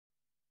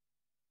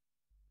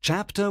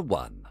Chapter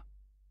 1.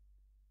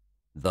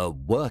 The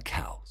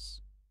Workhouse.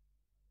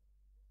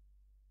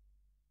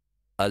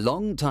 A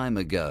long time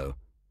ago,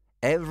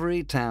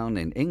 every town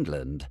in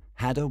England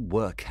had a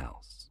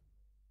workhouse.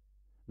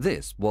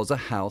 This was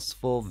a house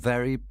for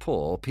very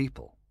poor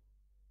people.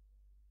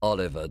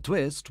 Oliver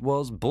Twist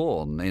was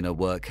born in a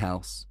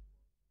workhouse.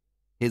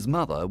 His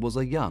mother was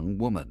a young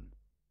woman.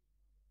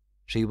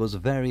 She was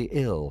very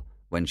ill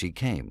when she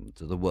came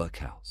to the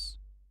workhouse.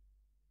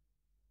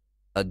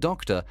 A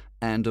doctor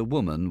and a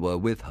woman were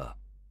with her.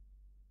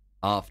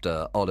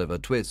 After Oliver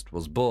Twist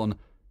was born,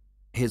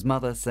 his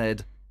mother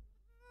said,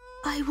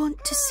 "I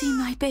want to see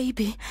my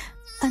baby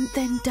and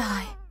then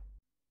die."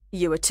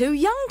 "You are too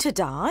young to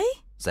die,"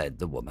 said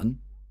the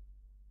woman.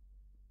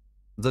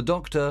 The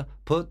doctor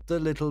put the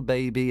little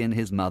baby in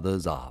his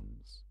mother's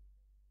arms.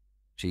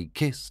 She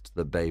kissed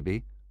the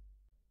baby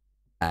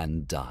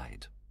and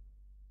died.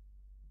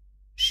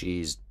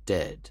 "She's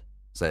dead,"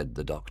 said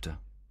the doctor.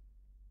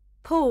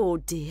 "Poor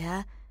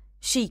dear.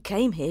 She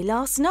came here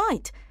last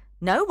night.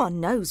 No one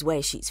knows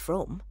where she's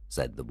from,"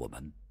 said the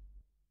woman.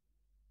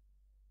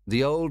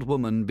 The old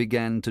woman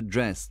began to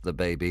dress the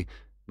baby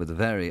with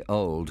very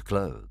old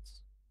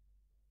clothes.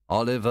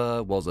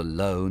 Oliver was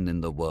alone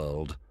in the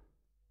world.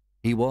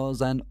 He was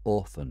an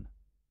orphan.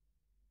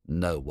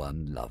 No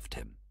one loved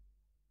him.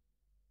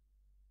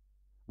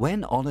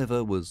 When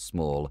Oliver was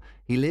small,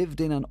 he lived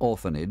in an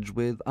orphanage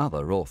with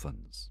other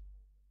orphans.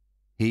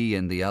 He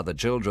and the other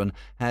children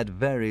had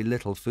very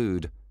little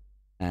food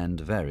and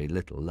very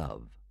little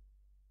love.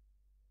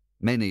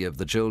 Many of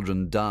the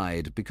children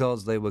died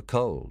because they were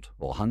cold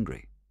or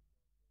hungry.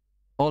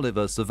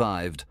 Oliver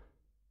survived,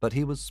 but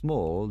he was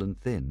small and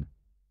thin.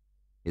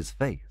 His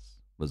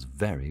face was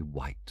very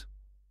white.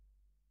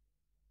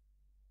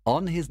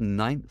 On his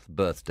 9th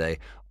birthday,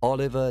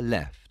 Oliver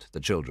left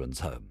the children's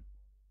home.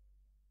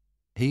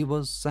 He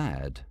was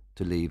sad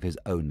to leave his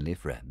only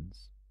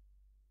friends.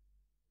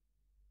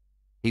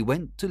 He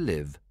went to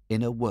live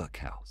in a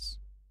workhouse.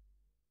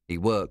 He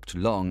worked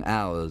long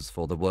hours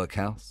for the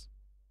workhouse.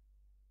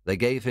 They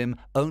gave him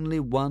only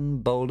one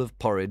bowl of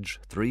porridge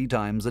 3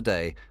 times a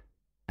day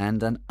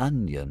and an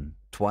onion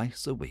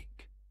twice a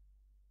week.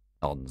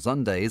 On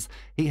Sundays,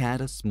 he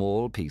had a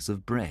small piece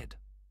of bread.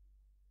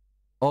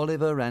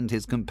 Oliver and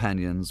his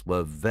companions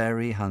were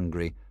very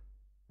hungry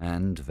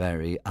and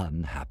very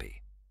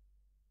unhappy.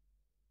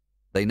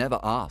 They never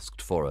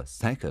asked for a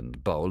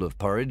second bowl of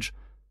porridge.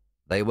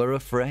 They were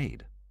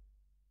afraid.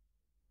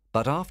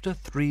 But after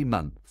 3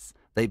 months,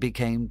 they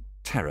became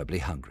terribly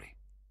hungry.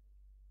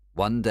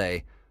 One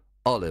day,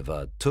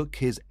 Oliver took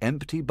his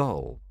empty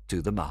bowl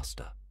to the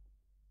master.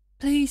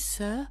 "Please,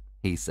 sir,"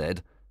 he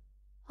said,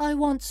 "I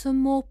want some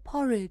more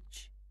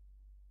porridge."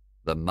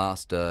 The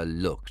master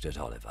looked at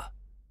Oliver.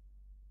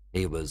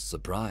 He was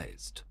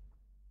surprised.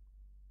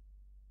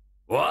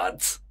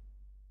 "What?"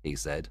 he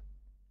said.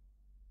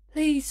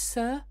 "Please,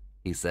 sir,"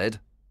 he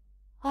said,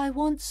 "I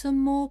want some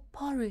more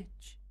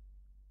porridge."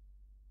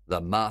 The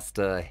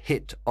master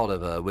hit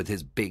Oliver with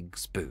his big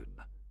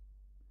spoon.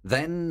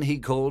 Then he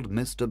called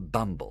Mr.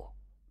 Bumble.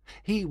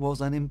 He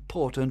was an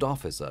important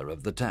officer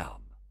of the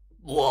town.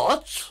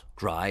 "What?"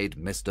 cried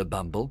Mr.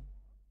 Bumble.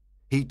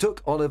 He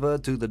took Oliver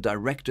to the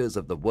directors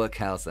of the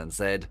workhouse and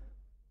said,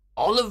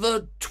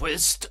 "Oliver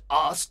Twist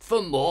asked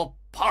for more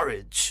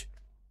porridge."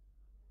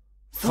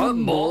 "For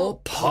more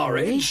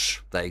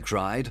porridge?" they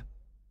cried.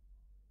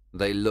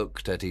 They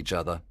looked at each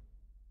other.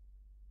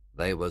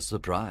 They were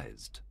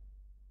surprised.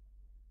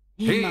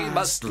 He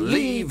must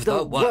leave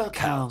the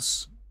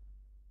workhouse.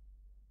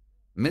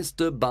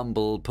 Mr.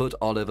 Bumble put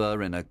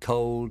Oliver in a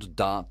cold,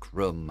 dark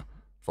room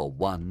for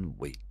 1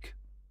 week.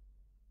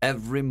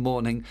 Every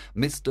morning,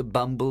 Mr.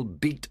 Bumble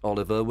beat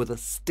Oliver with a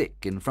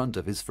stick in front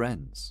of his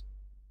friends.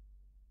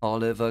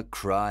 Oliver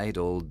cried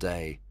all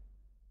day,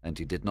 and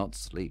he did not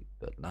sleep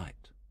at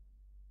night.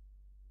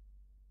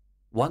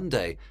 One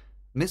day,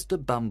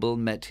 Mr. Bumble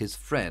met his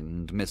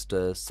friend,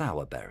 Mr.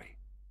 Sowerberry.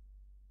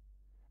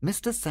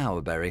 Mr.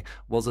 Sowerberry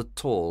was a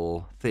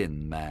tall,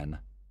 thin man.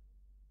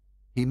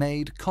 He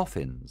made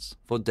coffins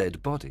for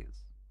dead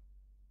bodies.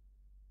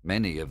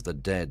 Many of the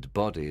dead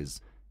bodies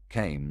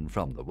came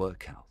from the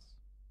workhouse.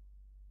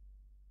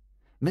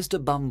 Mr.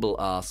 Bumble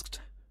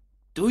asked,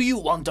 "Do you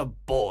want a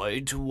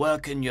boy to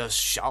work in your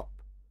shop?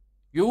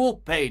 You will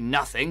pay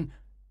nothing,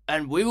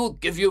 and we will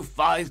give you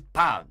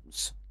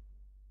 £5.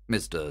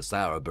 Mr.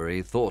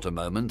 Sowerberry thought a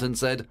moment and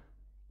said,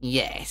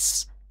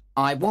 "Yes,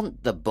 I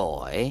want the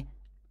boy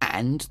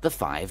and the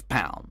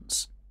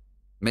 £5.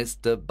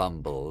 Mr.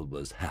 Bumble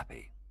was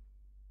happy.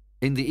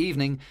 In the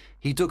evening,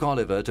 he took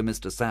Oliver to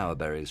Mr.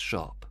 Sowerberry's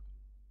shop.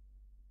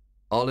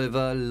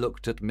 Oliver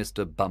looked at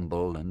Mr.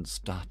 Bumble and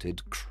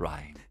started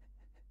crying.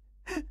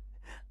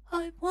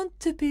 "I want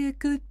to be a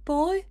good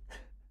boy.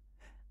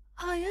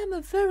 I am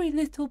a very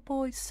little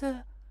boy,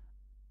 sir,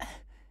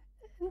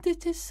 and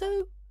it is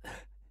so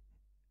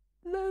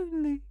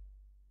lonely,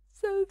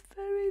 so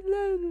very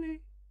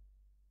lonely."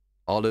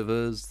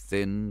 Oliver's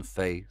thin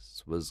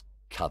face was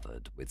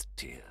covered with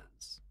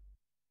tears.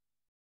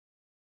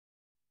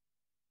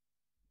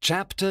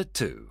 Chapter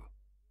 2.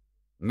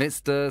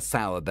 Mr.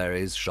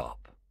 Sowerberry's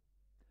shop.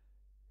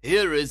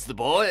 Here is the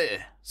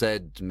boy,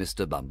 said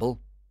Mr.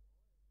 Bumble.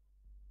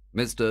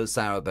 Mr.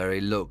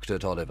 Sowerberry looked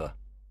at Oliver.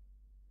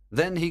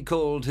 Then he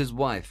called his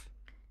wife.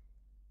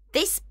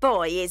 This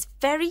boy is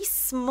very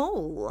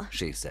small,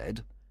 she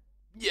said.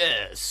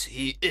 Yes,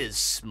 he is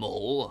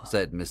small,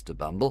 said Mr.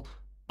 Bumble.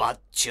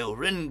 But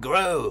children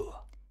grow.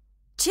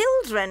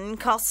 Children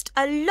cost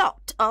a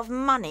lot of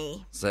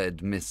money, said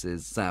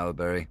Mrs.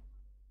 Sowerberry.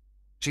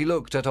 She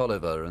looked at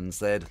Oliver and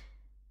said,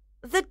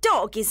 The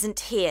dog isn't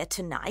here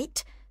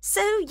tonight,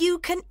 so you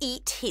can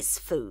eat his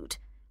food.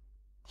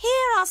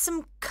 Here are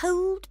some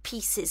cold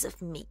pieces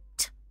of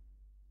meat.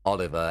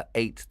 Oliver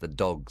ate the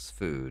dog's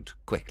food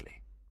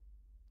quickly.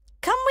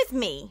 Come with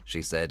me,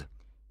 she said.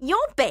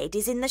 Your bed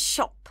is in the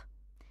shop.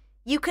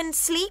 You can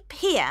sleep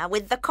here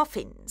with the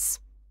coffins.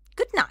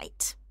 Good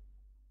night.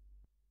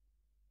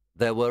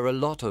 There were a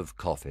lot of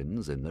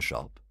coffins in the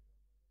shop.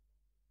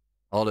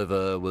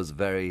 Oliver was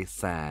very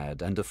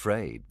sad and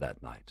afraid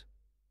that night.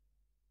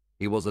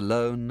 He was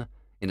alone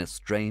in a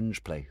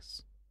strange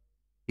place.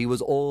 He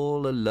was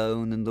all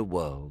alone in the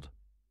world.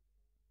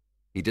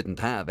 He didn't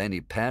have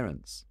any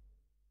parents,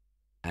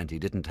 and he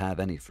didn't have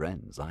any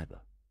friends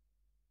either.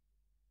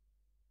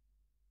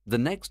 The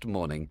next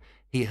morning,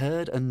 he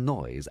heard a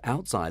noise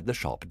outside the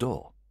shop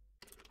door.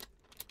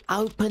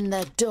 Open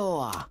the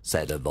door,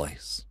 said a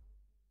voice.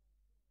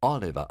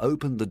 Oliver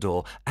opened the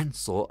door and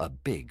saw a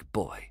big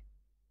boy.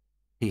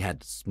 He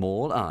had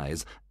small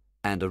eyes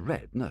and a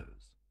red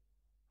nose.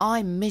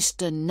 I'm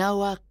Mr.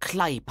 Noah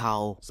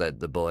Claypole,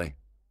 said the boy.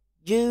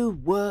 You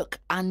work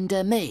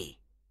under me.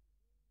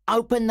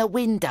 Open the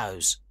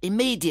windows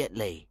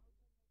immediately.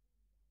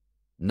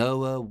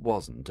 Noah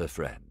wasn't a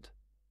friend.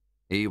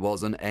 He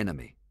was an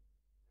enemy.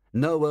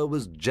 Noah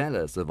was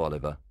jealous of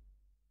Oliver.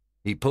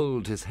 He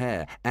pulled his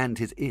hair and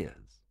his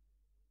ears.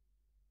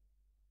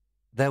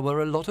 There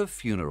were a lot of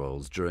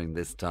funerals during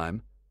this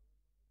time.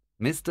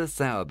 Mr.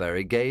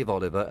 Sowerberry gave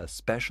Oliver a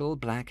special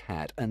black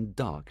hat and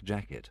dark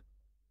jacket.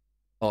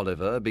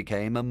 Oliver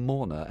became a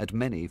mourner at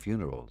many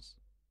funerals.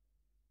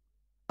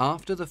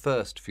 After the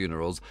first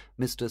funerals,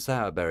 Mr.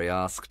 Sowerberry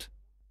asked,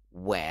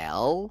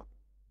 Well,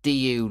 do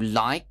you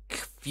like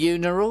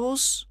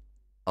funerals?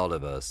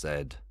 Oliver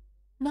said,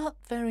 Not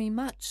very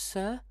much,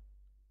 sir.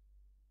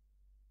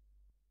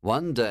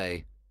 One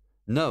day,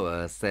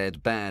 Noah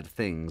said bad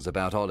things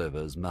about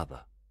Oliver's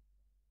mother.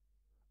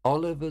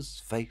 Oliver's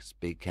face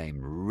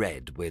became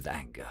red with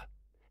anger.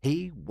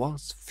 He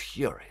was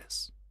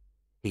furious.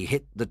 He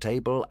hit the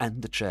table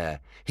and the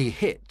chair. He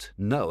hit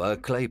Noah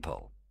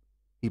Claypole.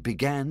 He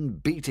began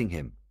beating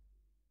him.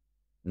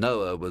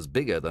 Noah was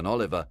bigger than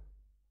Oliver,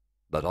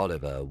 but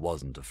Oliver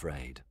wasn't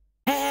afraid.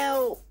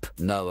 Help!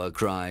 Noah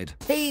cried.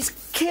 He's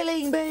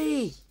killing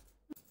me!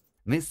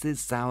 Mrs.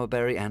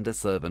 Sowerberry and a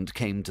servant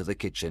came to the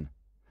kitchen.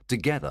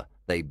 Together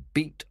they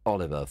beat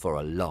Oliver for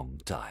a long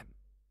time.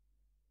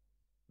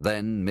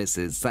 Then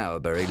Mrs.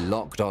 Sowerberry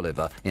locked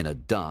Oliver in a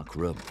dark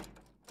room.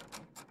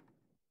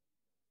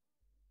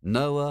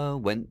 Noah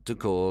went to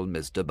call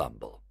Mr.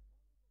 Bumble.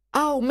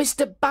 Oh,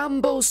 Mr.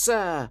 Bumble,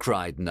 sir,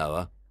 cried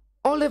Noah.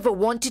 Oliver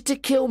wanted to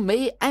kill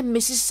me and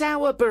Mrs.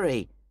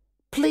 Sowerberry.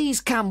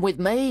 Please come with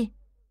me.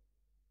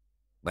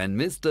 When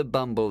Mr.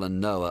 Bumble and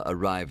Noah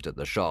arrived at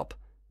the shop,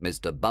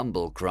 Mr.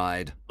 Bumble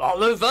cried,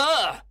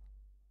 Oliver!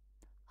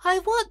 I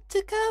want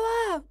to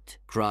go out,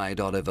 cried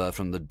Oliver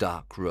from the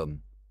dark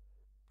room.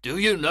 Do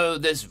you know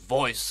this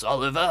voice,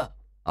 Oliver?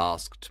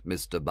 asked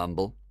Mr.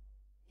 Bumble.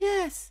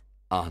 Yes,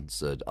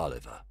 answered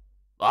Oliver.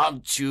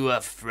 Aren't you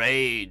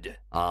afraid?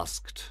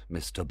 asked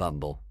Mr.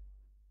 Bumble.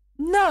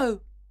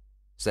 No,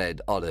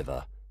 said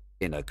Oliver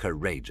in a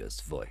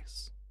courageous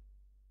voice.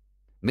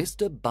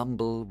 Mr.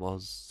 Bumble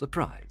was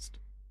surprised.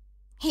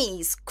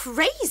 He's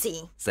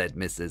crazy, said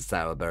Mrs.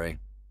 Sowerberry.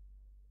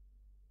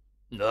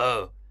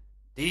 No,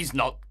 he's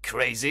not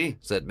crazy,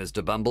 said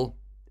Mr. Bumble.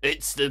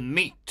 It's the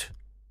meat.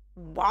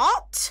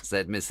 What?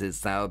 said Mrs.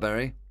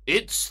 Sowerberry.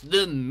 It's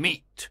the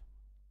meat.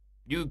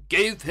 You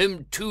gave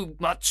him too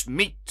much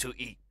meat to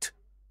eat.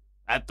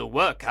 At the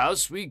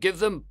workhouse we give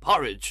them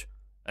porridge,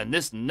 and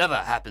this never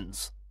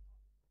happens.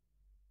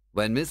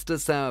 When Mr.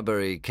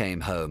 Sowerberry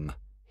came home,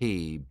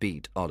 he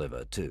beat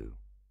Oliver too.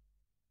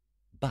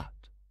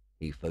 But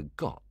he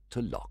forgot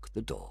to lock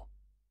the door.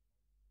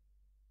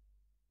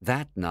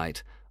 That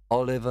night,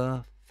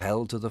 Oliver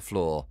fell to the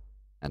floor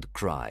and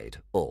cried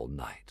all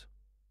night.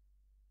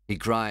 He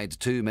cried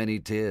too many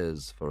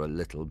tears for a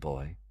little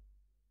boy.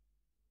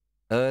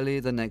 Early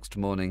the next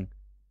morning,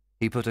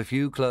 he put a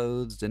few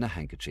clothes in a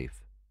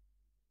handkerchief.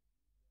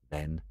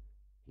 Then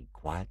he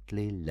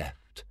quietly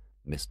left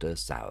Mr.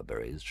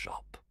 Sowerberry's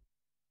shop.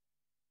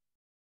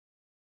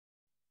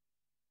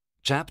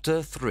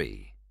 Chapter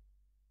 3.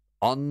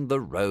 On the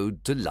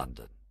Road to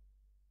London.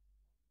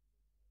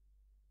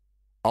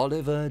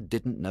 Oliver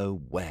didn't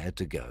know where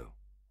to go.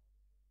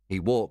 He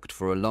walked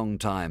for a long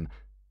time,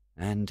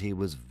 and he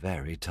was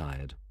very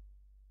tired.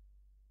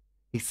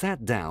 He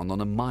sat down on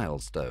a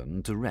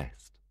milestone to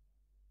rest.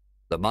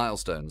 The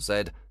milestone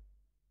said,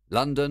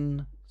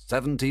 London,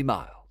 70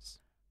 miles.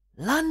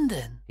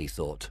 London, he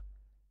thought.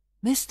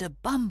 Mr.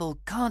 Bumble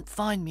can't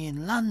find me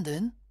in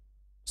London.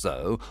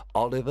 So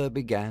Oliver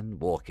began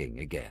walking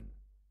again.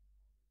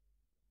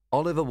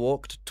 Oliver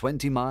walked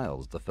 20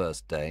 miles the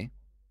first day.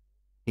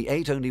 He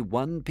ate only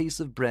one piece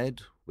of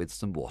bread with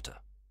some water.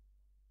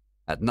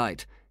 At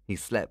night, he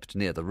slept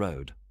near the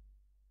road.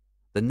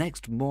 The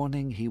next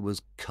morning he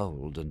was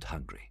cold and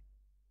hungry.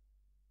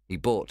 He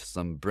bought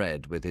some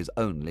bread with his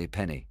only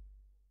penny.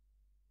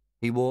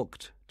 He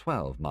walked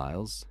 12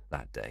 miles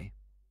that day.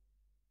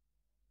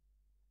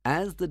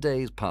 As the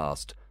days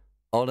passed,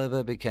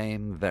 Oliver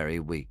became very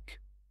weak.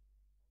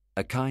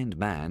 A kind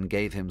man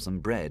gave him some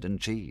bread and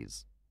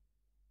cheese.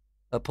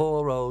 A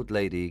poor old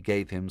lady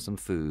gave him some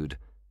food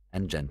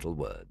and gentle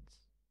words.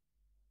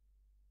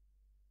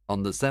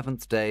 On the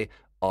 7th day,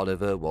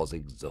 Oliver was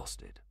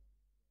exhausted.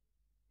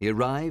 He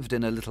arrived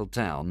in a little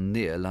town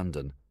near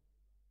London.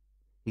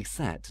 He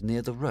sat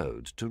near the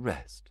road to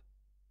rest.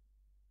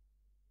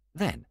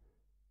 Then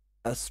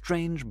a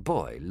strange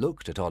boy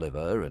looked at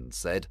Oliver and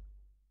said,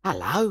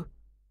 "Hello,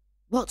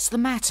 what's the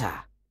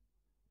matter?"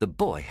 The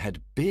boy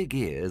had big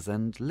ears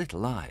and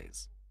little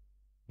eyes.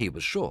 He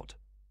was short.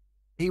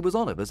 He was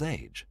Oliver's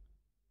age.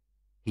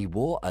 He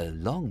wore a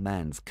long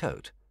man's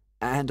coat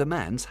and a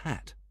man's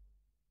hat.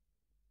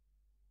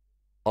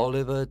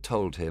 Oliver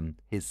told him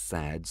his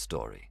sad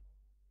story.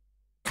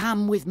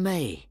 "Come with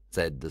me,"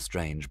 said the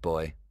strange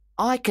boy.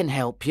 "I can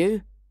help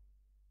you."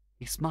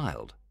 He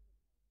smiled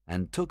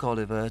and took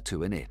Oliver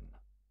to an inn.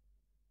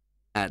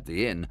 At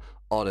the inn,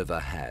 Oliver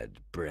had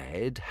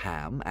bread,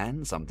 ham,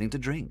 and something to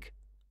drink.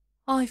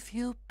 I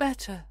feel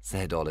better,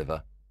 said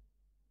Oliver.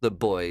 The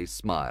boy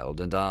smiled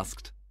and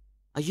asked,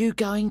 "Are you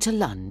going to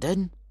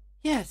London?"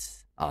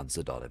 Yes.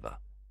 answered Oliver.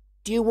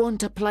 "Do you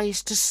want a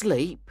place to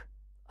sleep?"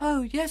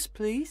 Oh, yes,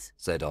 please.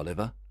 said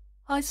Oliver.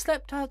 I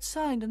slept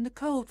outside in the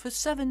cold for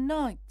 7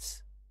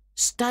 nights.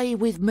 "Stay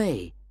with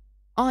me.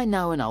 I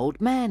know an old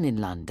man in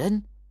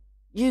London.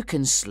 You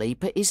can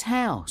sleep at his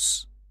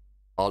house."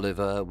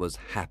 Oliver was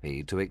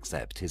happy to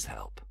accept his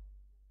help.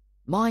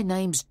 "My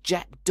name's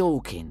Jack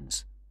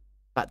Dawkins,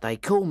 but they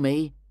call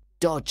me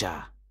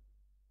Dodger."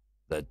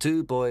 The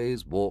two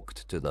boys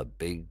walked to the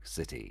big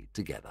city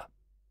together.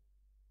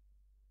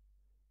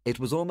 It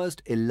was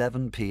almost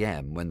 11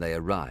 p.m. when they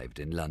arrived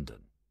in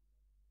London.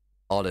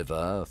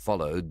 Oliver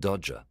followed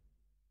Dodger.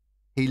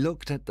 He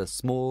looked at the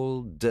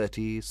small,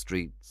 dirty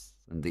streets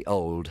and the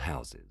old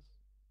houses.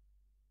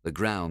 The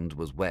ground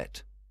was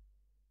wet.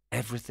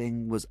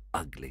 Everything was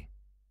ugly.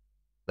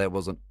 There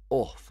was an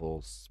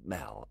awful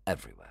smell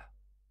everywhere.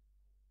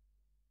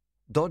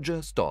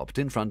 Dodger stopped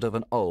in front of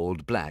an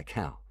old black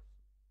house.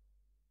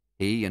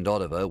 He and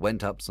Oliver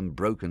went up some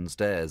broken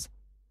stairs.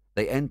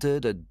 They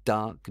entered a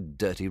dark,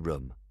 dirty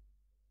room.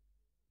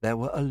 There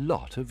were a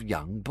lot of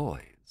young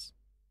boys.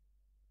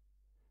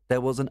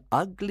 There was an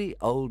ugly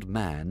old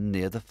man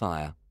near the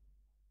fire.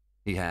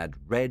 He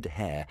had red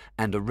hair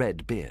and a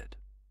red beard.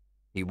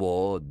 He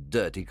wore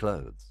dirty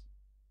clothes.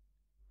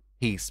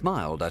 He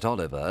smiled at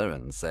Oliver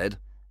and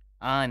said,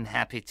 "I'm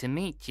happy to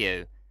meet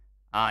you.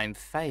 I'm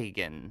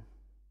Fagin."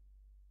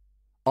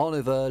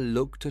 Oliver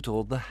looked at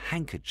all the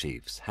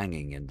handkerchiefs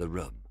hanging in the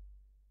room.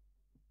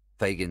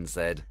 Fagin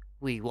said,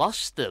 "We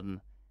washed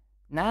them.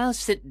 Now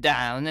sit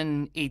down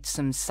and eat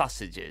some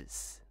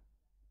sausages."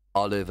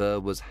 Oliver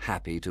was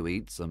happy to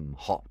eat some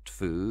hot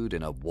food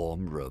in a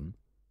warm room.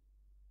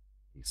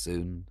 He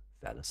soon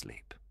fell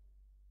asleep.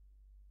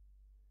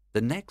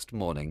 The next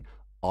morning,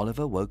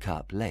 Oliver woke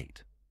up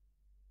late.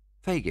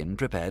 Fagin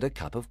prepared a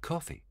cup of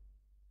coffee.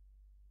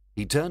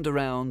 He turned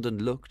around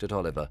and looked at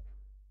Oliver.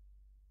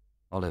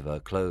 Oliver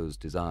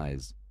closed his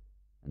eyes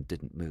and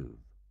didn't move.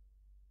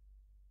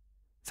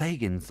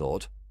 Fagin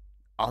thought,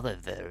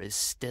 Oliver is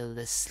still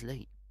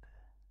asleep.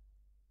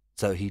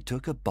 So he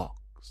took a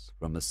box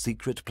from a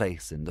secret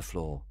place in the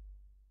floor.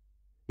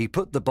 He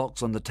put the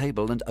box on the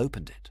table and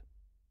opened it.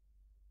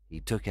 He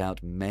took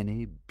out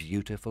many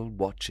beautiful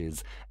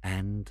watches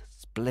and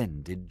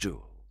splendid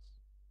jewels.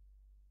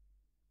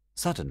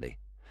 Suddenly,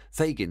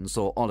 Fagin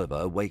saw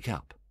Oliver wake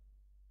up.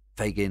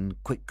 Fagin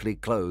quickly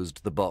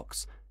closed the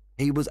box.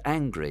 He was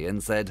angry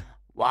and said,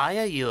 "Why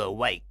are you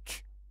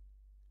awake?"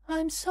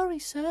 I'm sorry,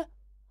 sir.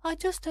 I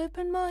just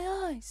opened my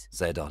eyes,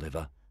 said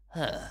Oliver.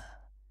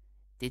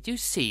 Did you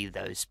see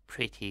those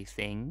pretty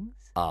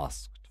things?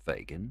 Asked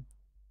Fagin.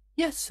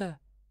 Yes, sir.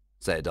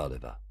 Said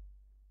Oliver.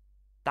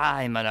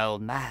 I'm an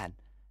old man,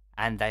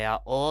 and they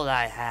are all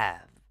I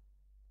have.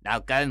 Now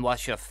go and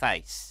wash your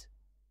face.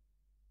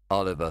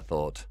 Oliver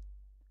thought,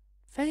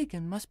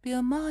 Fagin must be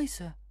a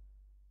miser.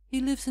 He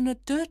lives in a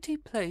dirty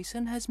place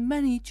and has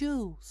many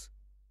jewels.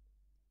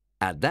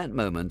 At that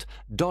moment,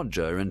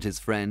 Dodger and his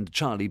friend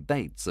Charlie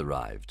Bates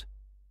arrived.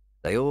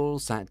 They all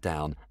sat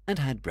down and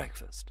had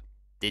breakfast.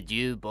 Did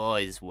you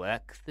boys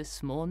work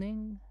this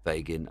morning?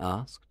 Fagin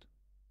asked.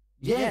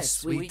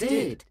 "Yes, we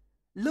did.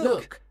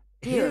 Look,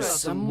 here are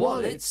some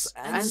wallets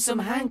and some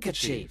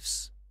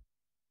handkerchiefs."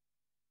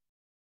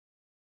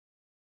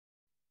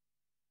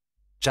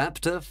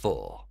 Chapter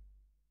 4.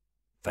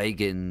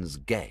 Fagin's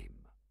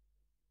Game.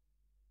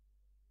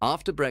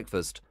 After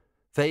breakfast,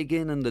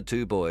 Fagin and the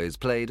two boys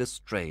played a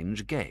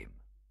strange game.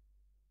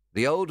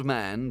 The old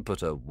man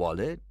put a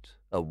wallet,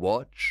 a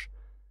watch,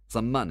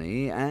 some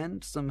money,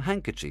 and some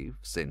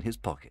handkerchiefs in his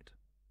pocket.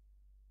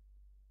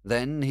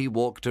 Then he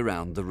walked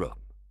around the room.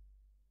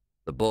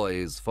 The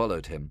boys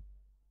followed him.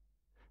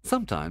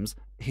 Sometimes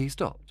he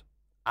stopped.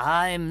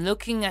 I'm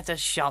looking at a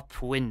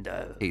shop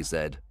window, he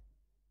said.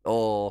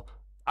 Or,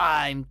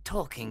 I'm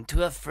talking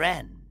to a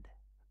friend.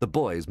 the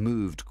boys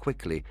moved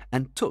quickly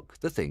and took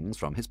the things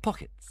from his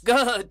pockets.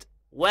 Good!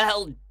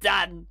 Well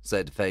done!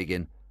 Said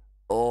Fagin.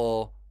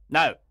 Or,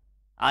 No,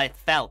 I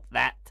felt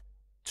that.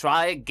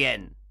 Try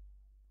again.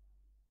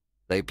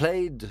 they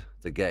played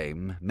the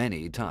game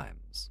many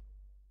times.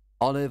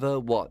 Oliver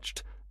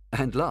watched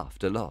and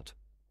laughed a lot.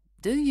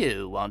 Do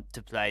you want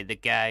to play the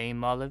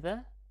game,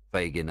 Oliver?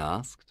 Fagin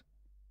asked.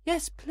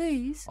 Yes,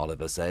 please.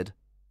 Oliver said.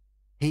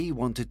 He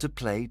wanted to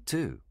play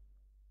too.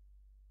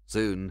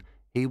 Soon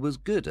he was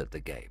good at the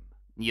game,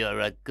 You're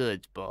a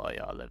good boy,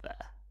 Oliver.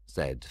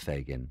 said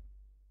Fagin.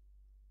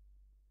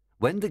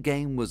 When the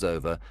game was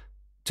over,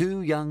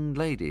 two young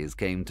ladies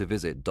came to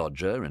visit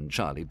Dodger and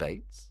Charlie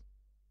Bates.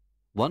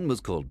 One was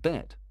called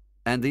Bet,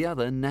 and the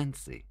other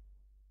Nancy.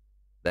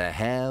 Their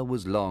hair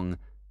was long,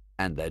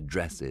 and their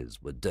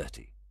dresses were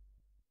dirty.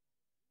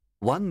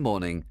 One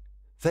morning,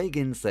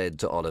 Fagin said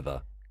to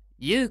Oliver,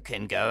 You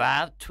can go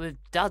out with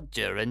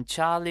Dodger and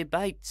Charlie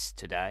Bates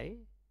today.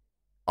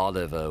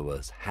 Oliver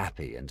was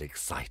happy and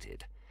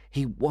excited.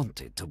 He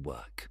wanted to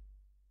work.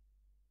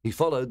 He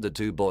followed the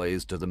two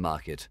boys to the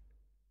market.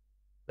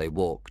 They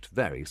walked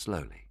very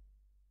slowly.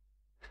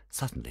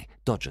 Suddenly,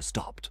 Dodger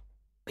stopped.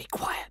 Be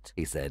quiet.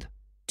 He said,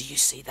 Do you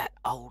see that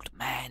old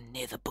man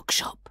near the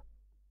bookshop?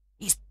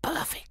 He's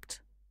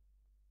perfect.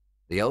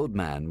 The old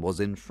man was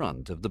in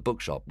front of the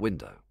bookshop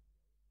window.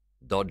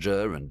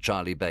 Dodger and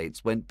Charlie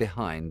Bates went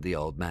behind the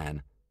old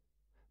man.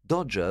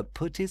 Dodger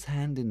put his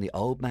hand in the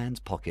old man's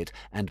pocket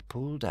and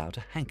pulled out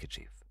a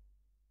handkerchief.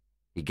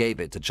 He gave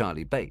it to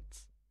Charlie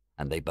Bates,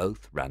 and they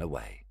both ran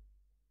away.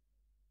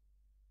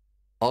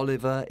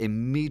 Oliver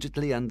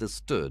immediately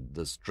understood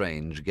the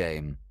strange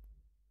game.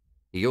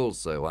 He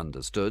also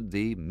understood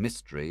the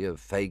mystery of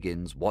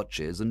Fagin's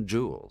watches and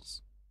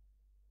jewels.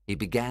 He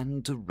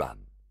began to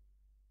run.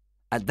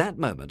 At that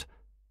moment,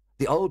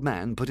 the old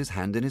man put his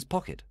hand in his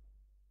pocket.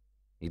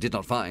 He did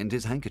not find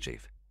his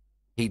handkerchief.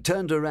 He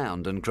turned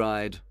around and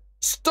cried,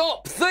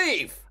 Stop,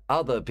 thief!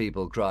 Other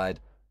people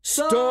cried,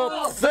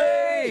 Stop,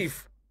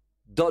 thief!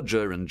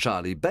 Dodger and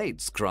Charlie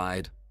Bates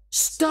cried.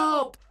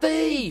 Stop,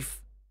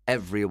 thief!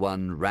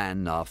 Everyone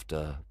ran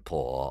after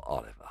poor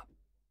Oliver.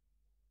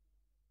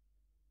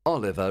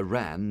 Oliver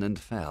ran and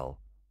fell.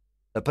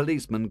 A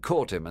policeman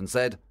caught him and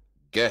said,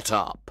 Get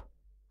up.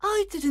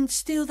 I didn't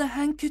steal the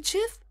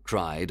handkerchief.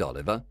 cried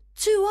Oliver.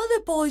 2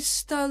 other boys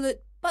stole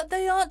it, but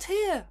they aren't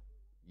here.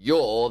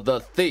 You're the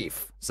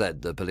thief.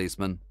 Said the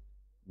policeman.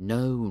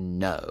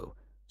 No.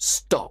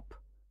 Stop.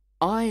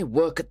 I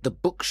work at the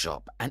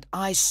bookshop and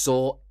I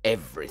saw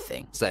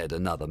everything. Said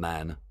another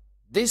man.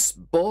 This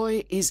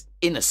boy is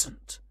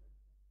innocent.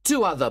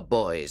 2 other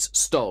boys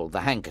stole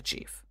the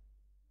handkerchief.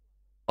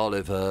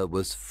 Oliver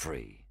was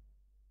free,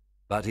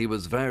 but he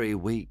was very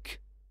weak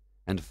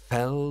and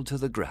fell to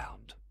the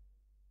ground.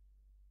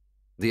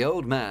 The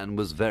old man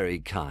was very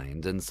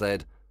kind and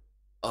said,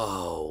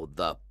 Oh,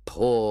 the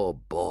poor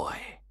boy.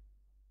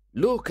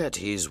 Look at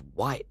his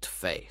white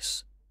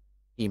face.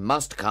 He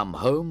must come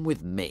home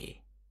with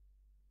me.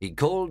 He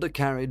called a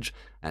carriage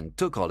and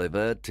took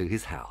Oliver to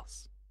his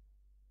house.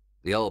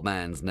 The old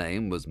man's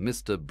name was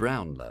Mr.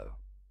 Brownlow.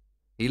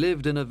 He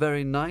lived in a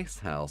very nice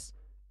house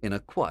in a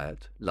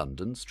quiet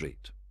London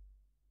street.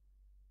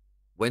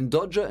 When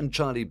Dodger and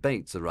Charlie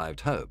Bates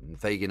arrived home,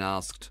 Fagin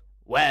asked,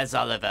 Where's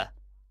Oliver?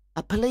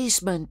 A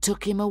policeman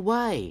took him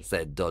away.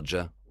 said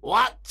Dodger.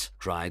 What?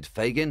 Cried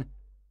Fagin.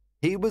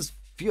 He was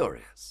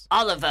furious.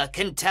 Oliver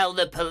can tell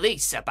the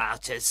police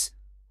about us.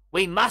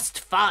 We must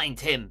find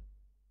him.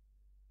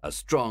 A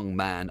strong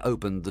man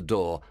opened the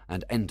door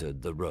and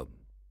entered the room.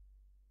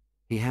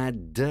 He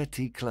had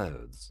dirty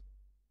clothes.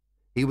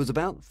 He was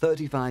about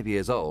 35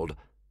 years old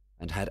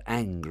and had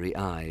angry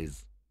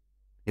eyes.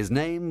 His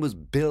name was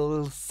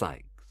Bill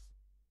Sikes.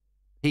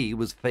 He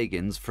was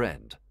Fagin's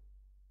friend.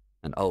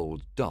 An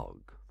old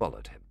dog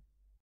followed him.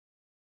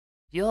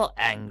 You're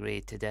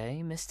angry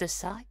today, Mr.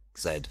 Sykes?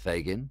 Said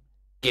Fagin.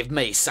 Give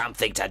me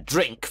something to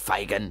drink,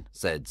 Fagin.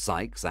 Said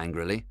Sikes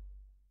angrily.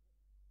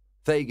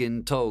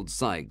 Fagin told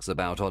Sikes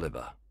about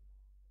Oliver.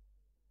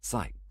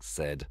 Sikes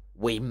said,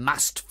 We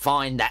must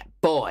find that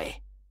boy.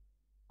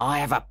 I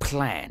have a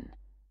plan.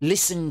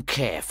 Listen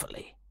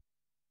carefully.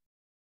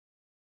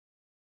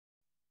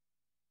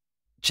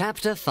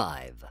 Chapter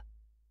 5.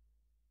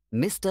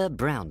 Mr.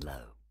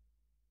 Brownlow.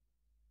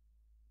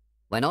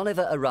 When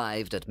Oliver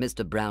arrived at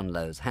Mr.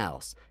 Brownlow's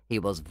house, he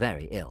was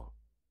very ill.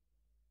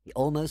 He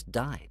almost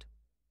died.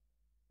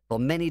 For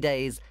many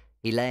days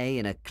he lay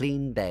in a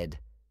clean bed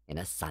in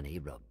a sunny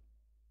room.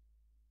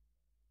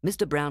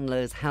 Mr.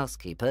 Brownlow's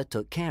housekeeper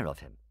took care of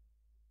him.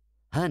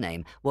 Her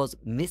name was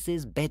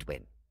Mrs.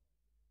 Bedwin.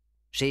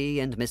 She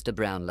and Mr.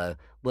 Brownlow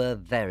were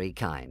very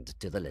kind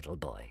to the little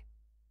boy.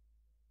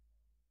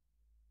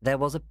 There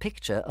was a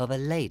picture of a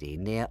lady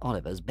near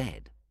Oliver's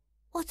bed.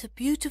 What a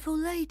beautiful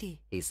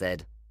lady, he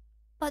said.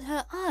 but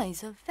her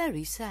eyes are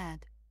very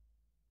sad.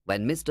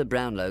 When Mr.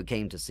 Brownlow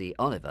came to see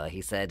Oliver,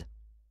 he said,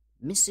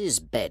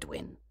 Mrs.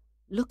 Bedwin,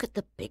 look at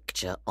the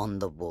picture on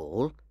the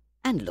wall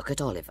and look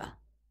at Oliver.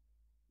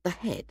 The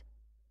head,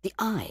 the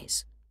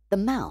eyes, the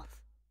mouth,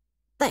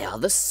 they are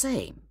the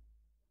same.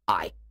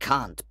 I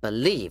can't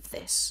believe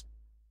this.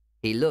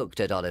 He looked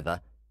at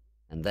Oliver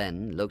and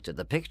then looked at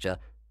the picture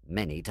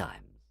many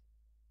times.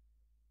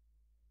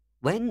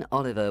 When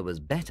Oliver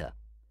was better,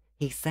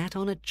 he sat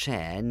on a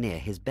chair near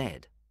his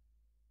bed.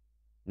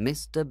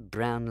 Mr.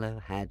 Brownlow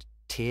had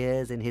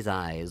tears in his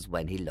eyes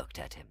when he looked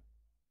at him.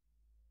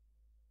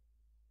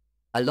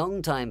 A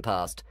long time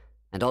passed,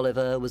 and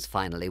Oliver was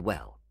finally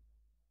well.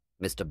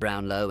 Mr.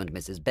 Brownlow and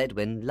Mrs.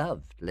 Bedwin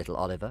loved little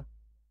Oliver.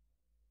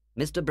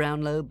 Mr.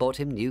 Brownlow bought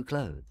him new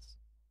clothes.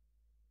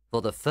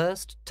 For the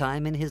first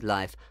time in his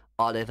life,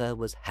 Oliver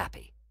was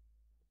happy.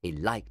 He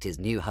liked his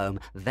new home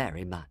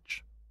very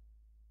much.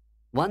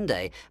 One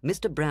day,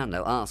 Mr.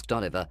 Brownlow asked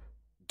Oliver,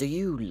 Do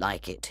you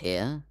like it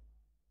here?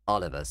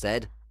 Oliver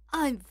said,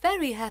 I'm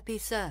very happy,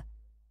 sir.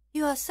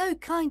 You are so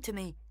kind to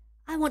me.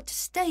 I want to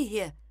stay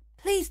here.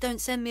 Please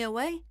don't send me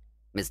away.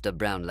 Mr.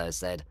 Brownlow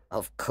said.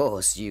 Of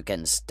course you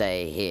can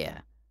stay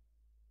here.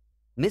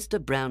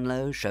 Mr.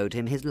 Brownlow showed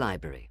him his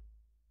library.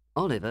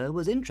 Oliver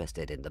was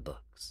interested in the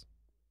books.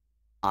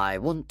 I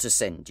want to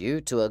send you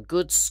to a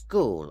good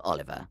school,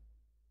 Oliver.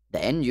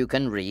 Then you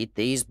can read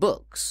these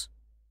books.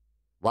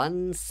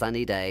 One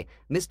sunny day,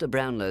 Mr.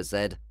 Brownlow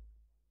said,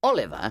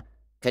 Oliver,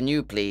 can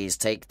you please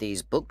take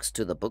these books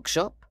to the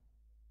bookshop?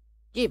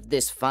 Give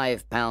this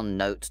 £5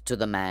 note to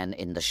the man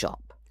in the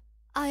shop.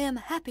 I am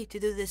happy to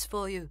do this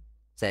for you,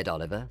 said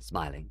Oliver,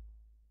 smiling.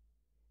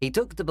 He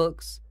took the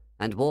books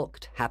and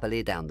walked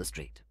happily down the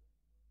street.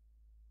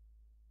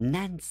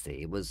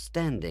 Nancy was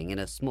standing in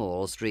a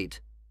small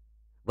street.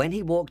 When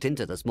he walked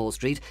into the small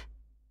street,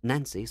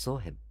 Nancy saw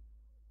him.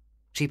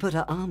 She put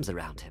her arms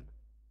around him.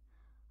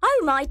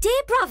 Oh, my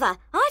dear brother,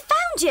 I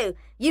found you.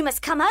 You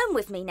must come home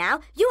with me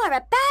now. You are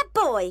a bad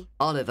boy.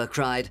 Oliver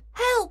cried,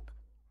 Help!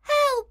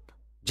 Help!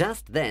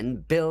 Just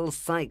then Bill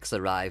Sikes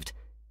arrived.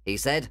 He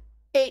said,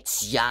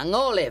 It's young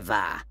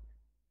Oliver.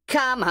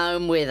 Come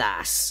home with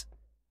us.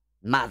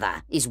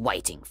 Mother is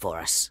waiting for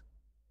us.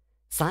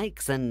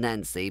 Sikes and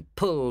Nancy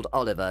pulled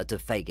Oliver to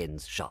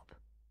Fagin's shop.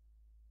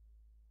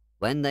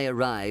 When they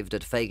arrived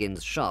at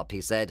Fagin's shop, he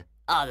said,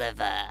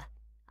 Oliver,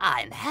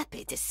 I'm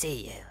happy to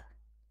see you.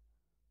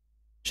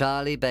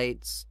 Charlie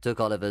Bates took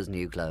Oliver's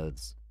new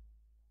clothes.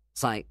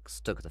 Sikes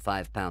took the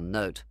 £5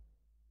 note,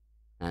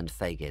 and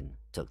Fagin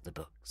took the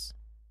books.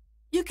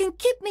 You can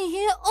keep me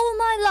here all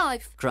my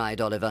life,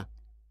 cried Oliver.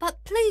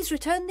 but please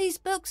return these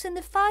books and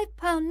the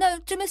 £5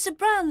 note to Mr.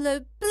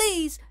 Brownlow,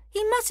 please.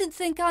 He mustn't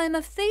think I am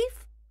a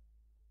thief.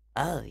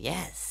 Oh,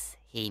 yes,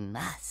 he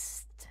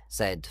must,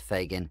 said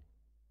Fagin.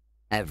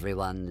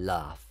 Everyone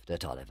laughed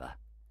at Oliver.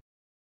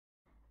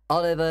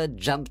 Oliver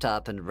jumped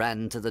up and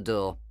ran to the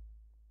door.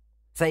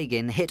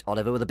 Fagin hit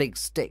Oliver with a big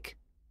stick.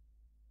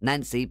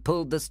 Nancy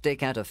pulled the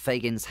stick out of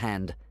Fagin's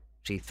hand.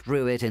 She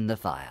threw it in the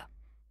fire.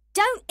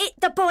 Don't hit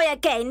the boy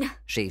again,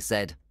 she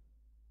said.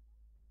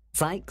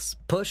 Sikes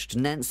pushed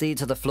Nancy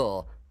to the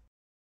floor,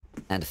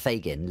 and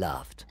Fagin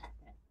laughed.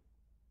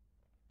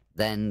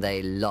 Then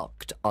they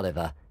locked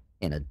Oliver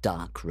in a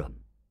dark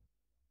room.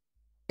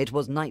 It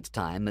was night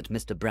time at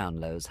Mr.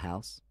 Brownlow's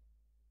house.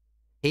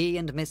 He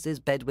and Mrs.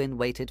 Bedwin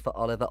waited for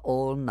Oliver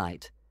all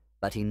night,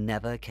 but he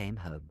never came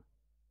home.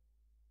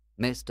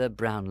 Mr.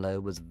 Brownlow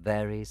was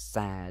very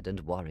sad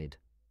and worried.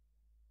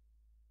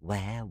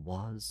 Where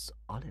was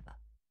Oliver?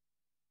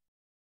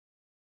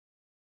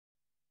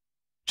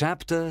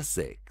 Chapter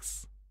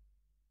 6.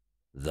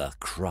 The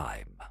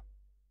Crime.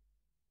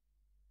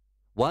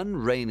 One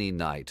rainy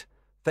night,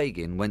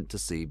 Fagin went to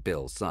see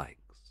Bill Sikes.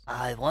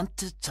 I want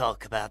to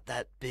talk about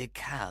that big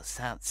house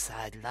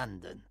outside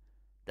London.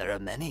 There are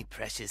many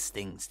precious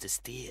things to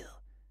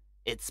steal.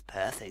 It's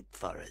perfect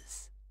for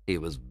us. He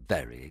was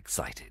very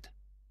excited.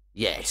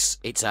 Yes,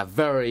 it's a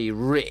very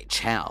rich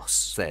house,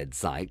 said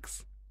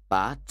Sikes.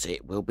 But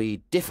it will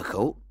be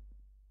difficult.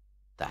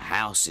 The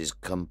house is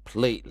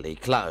completely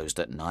closed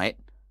at night.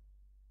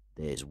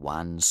 There's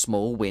one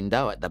small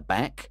window at the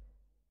back.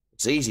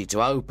 It's easy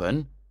to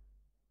open,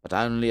 but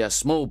only a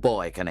small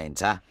boy can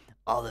enter.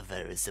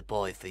 Oliver is the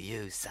boy for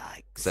you,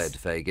 Sikes, said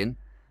Fagin.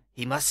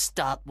 He must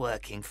start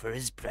working for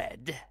his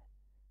bread.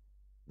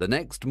 The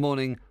next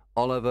morning,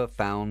 Oliver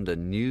found a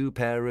new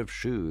pair of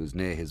shoes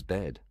near his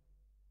bed.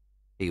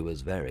 He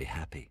was very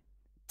happy.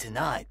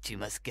 Tonight you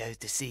must go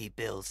to see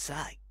Bill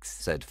Sikes,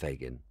 said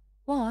Fagin.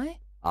 Why?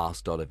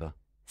 Asked Oliver.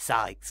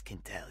 Sikes can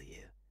tell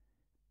you.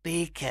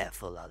 Be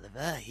careful,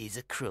 Oliver. He's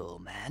a cruel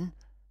man.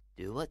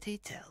 Do what he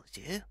tells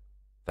you,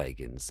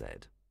 Fagin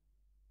said.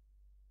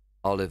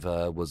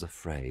 Oliver was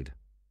afraid.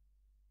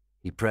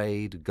 He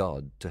prayed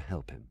God to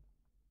help him.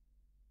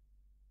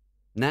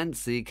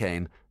 Nancy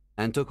came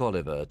and took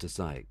Oliver to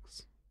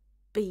Sikes.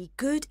 Be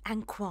good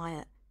and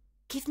quiet.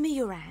 Give me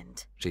your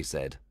hand. she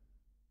said.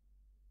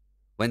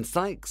 When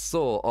Sikes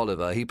saw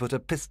Oliver, he put a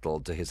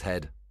pistol to his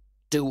head.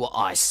 Do what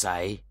I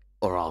say,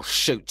 or I'll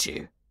shoot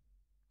you.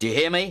 Do you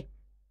hear me?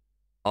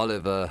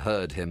 Oliver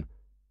heard him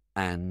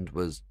and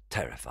was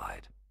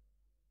terrified.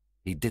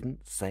 He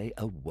didn't say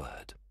a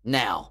word.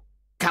 Now,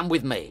 come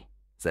with me,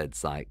 said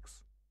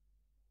Sikes.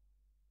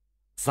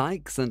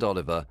 Sikes and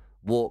Oliver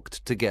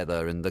walked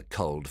together in the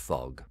cold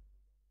fog.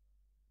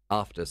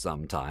 After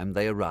some time,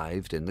 they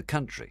arrived in the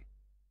country.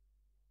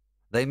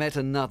 They met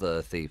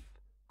another thief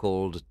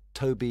called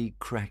Toby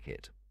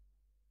Crackit.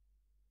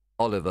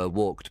 Oliver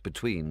walked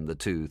between the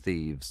two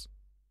thieves.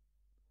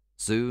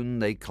 Soon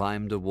they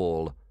climbed a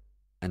wall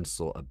and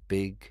saw a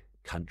big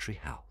country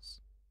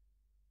house.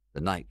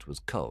 The night was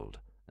cold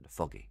and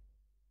foggy.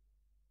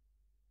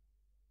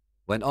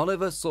 When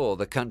Oliver saw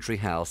the country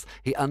house,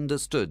 he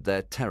understood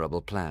their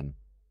terrible plan.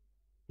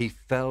 He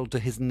fell to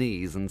his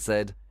knees and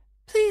said,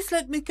 Please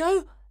let me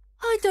go.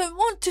 I don't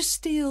want to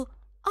steal.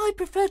 I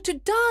prefer to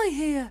die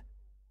here.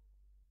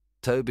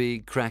 Toby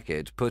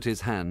Crackit put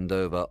his hand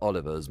over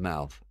Oliver's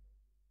mouth.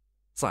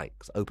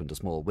 Sikes opened a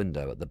small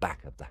window at the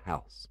back of the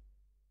house.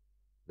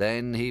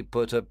 Then he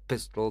put a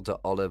pistol to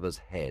Oliver's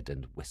head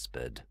and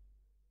whispered,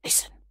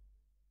 Listen,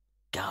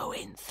 go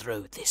in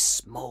through this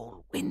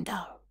small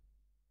window.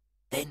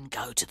 Then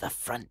go to the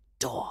front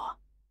door.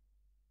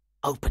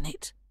 Open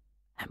it,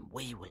 and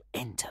we will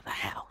enter the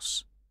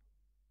house.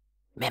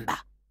 Remember,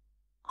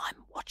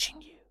 I'm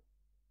watching you,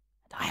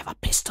 and I have a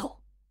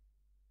pistol.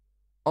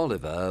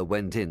 Oliver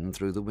went in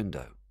through the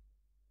window.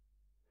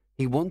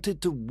 He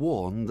wanted to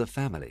warn the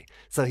family,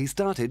 so he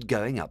started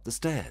going up the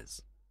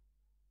stairs.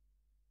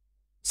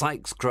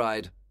 Sikes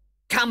cried,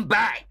 Come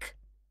back!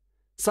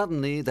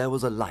 Suddenly there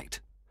was a light.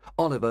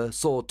 Oliver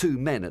saw two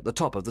men at the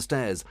top of the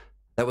stairs.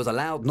 There was a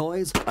loud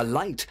noise, a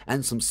light,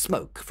 and some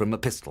smoke from a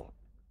pistol.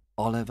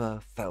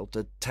 Oliver felt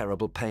a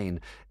terrible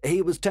pain.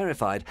 He was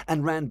terrified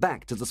and ran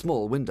back to the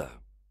small window.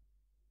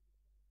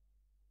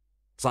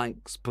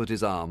 Sikes put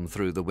his arm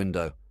through the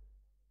window.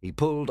 He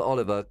pulled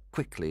Oliver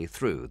quickly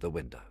through the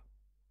window.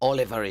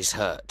 Oliver is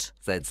hurt,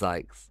 said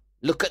Sikes.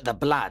 Look at the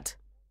blood.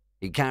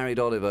 He carried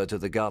Oliver to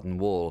the garden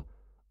wall.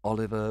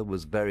 Oliver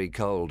was very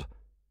cold,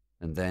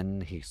 and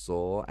then he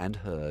saw and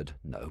heard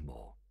no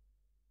more.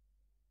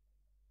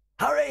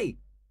 Hurry,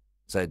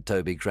 said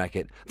Toby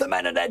Crackit. The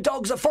men and their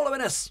dogs are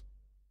following us.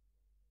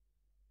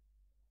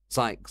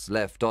 Sikes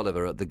left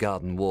Oliver at the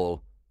garden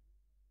wall.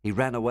 He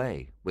ran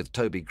away with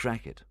Toby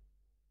Crackit.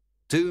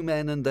 Two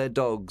men and their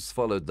dogs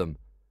followed them.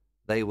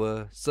 They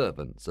were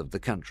servants of the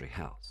country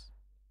house.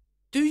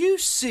 Do you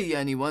see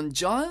anyone,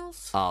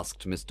 Giles?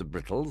 Asked Mr.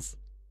 Brittles.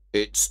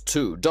 It's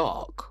too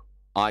dark.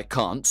 I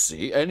can't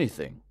see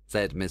anything,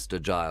 said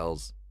Mr.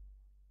 Giles.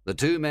 The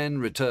two men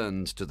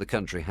returned to the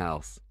country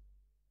house.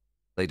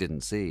 They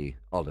didn't see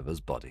Oliver's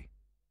body.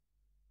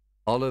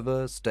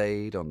 Oliver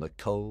stayed on the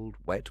cold,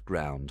 wet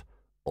ground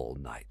all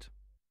night.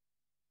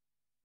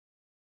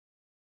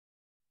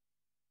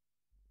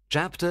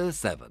 Chapter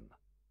 7.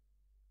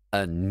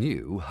 A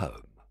New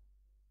Home.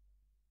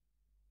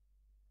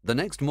 The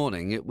next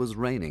morning it was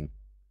raining.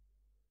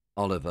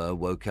 Oliver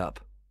woke up.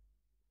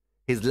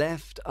 His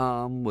left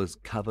arm was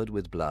covered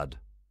with blood.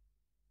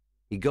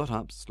 He got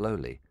up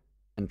slowly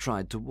and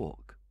tried to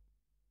walk.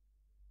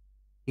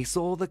 He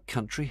saw the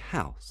country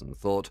house and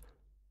thought,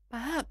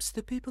 Perhaps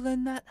the people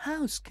in that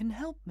house can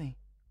help me.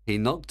 He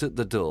knocked at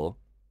the door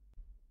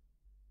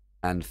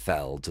and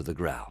fell to the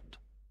ground.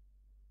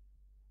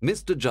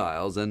 Mr.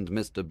 Giles and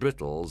Mr.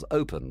 Brittles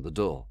opened the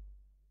door.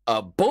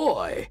 A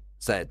boy,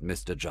 said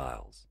Mr.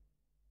 Giles.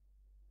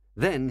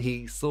 Then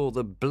he saw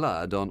the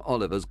blood on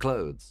Oliver's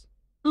clothes.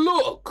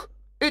 Look,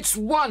 it's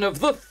one of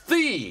the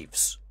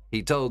thieves.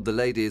 He told the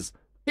ladies,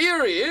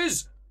 Here he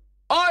is.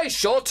 I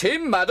shot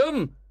him,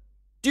 madam.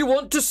 Do you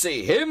want to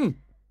see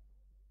him?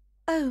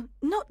 Oh,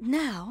 not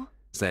now,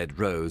 said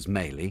Rose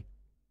Maylie.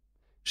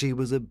 She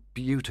was a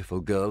beautiful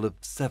girl of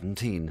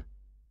 17.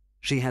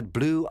 She had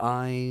blue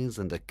eyes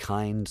and a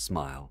kind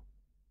smile.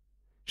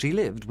 She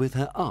lived with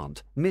her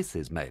aunt,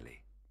 Mrs.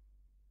 Maylie.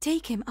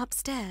 Take him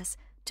upstairs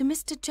to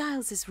Mr.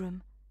 Giles's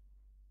room.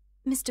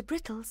 Mr.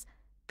 Brittles,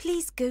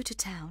 please go to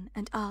town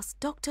and ask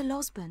Dr.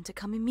 Losberne to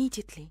come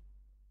immediately.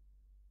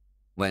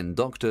 When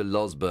Dr.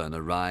 Losberne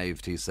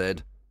arrived, he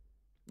said,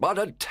 What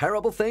a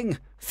terrible thing!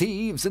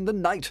 Thieves in the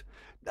night!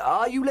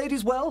 Are you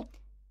ladies well?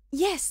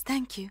 Yes,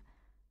 thank you.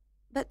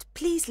 But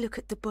please look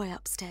at the boy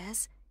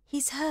upstairs.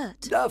 He's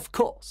hurt. Of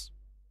course,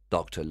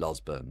 Dr.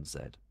 Losberne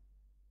said.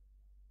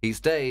 He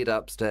stayed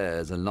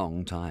upstairs a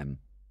long time.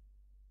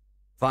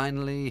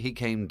 Finally, he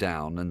came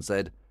down and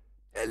said,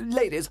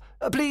 Ladies,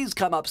 please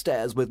come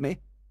upstairs with me.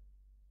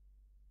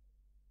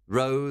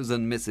 Rose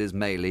and Mrs.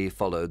 Maylie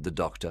followed the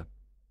doctor.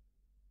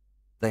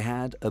 They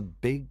had a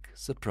big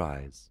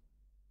surprise.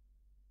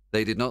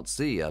 They did not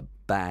see a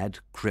bad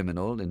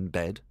criminal in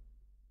bed.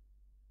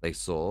 They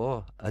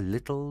saw a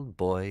little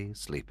boy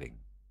sleeping.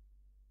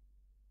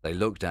 They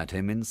looked at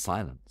him in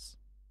silence.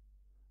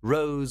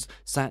 Rose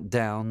sat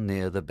down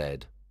near the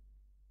bed.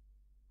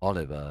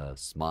 Oliver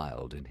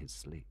smiled in his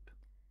sleep.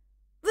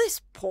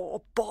 This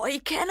poor boy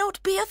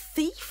cannot be a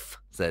thief,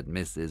 said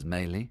Mrs.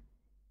 Maylie.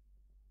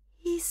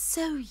 He's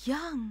so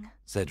young,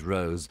 said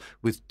Rose,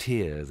 with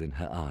tears in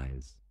her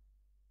eyes.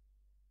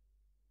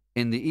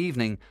 In the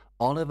evening,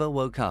 Oliver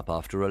woke up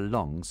after a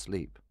long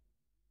sleep.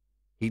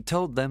 He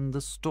told them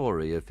the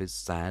story of his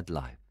sad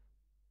life.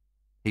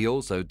 He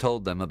also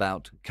told them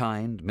about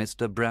kind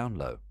Mr.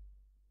 Brownlow.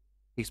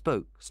 He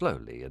spoke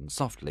slowly and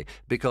softly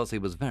because he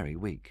was very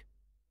weak.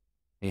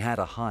 He had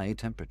a high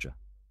temperature.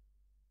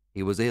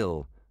 He was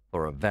ill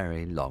for a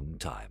very long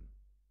time.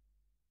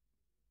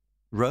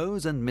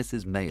 Rose and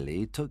Mrs.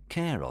 Maylie took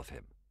care of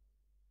him.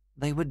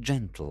 They were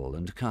gentle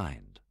and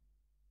kind.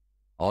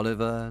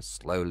 Oliver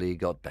slowly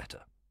got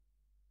better.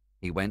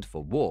 He went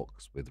for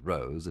walks with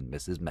Rose and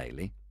Mrs.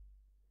 Maylie.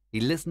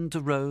 He listened to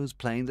Rose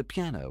playing the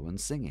piano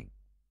and singing.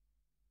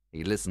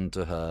 He listened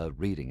to her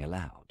reading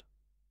aloud.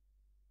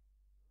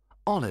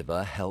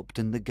 Oliver helped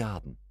in the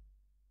garden.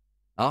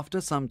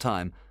 After some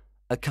time,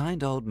 a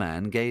kind old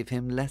man gave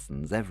him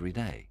lessons every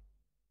day.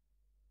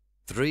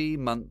 3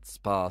 months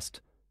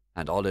passed,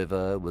 and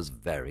Oliver was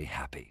very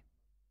happy.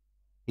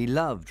 He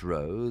loved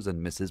Rose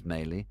and Mrs.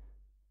 Maylie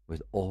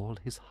with all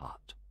his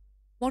heart.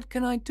 What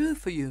can I do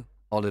for you?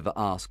 Oliver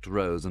asked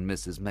Rose and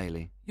Mrs.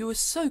 Maylie. You were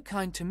so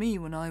kind to me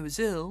when I was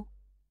ill.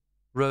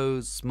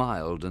 Rose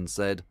smiled and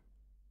said,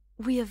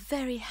 We are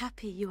very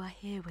happy you are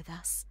here with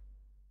us.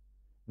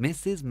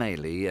 Mrs.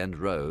 Maylie and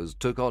Rose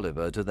took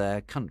Oliver to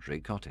their country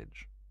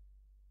cottage.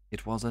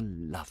 It was a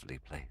lovely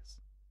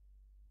place.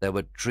 There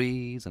were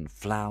trees and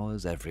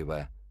flowers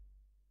everywhere.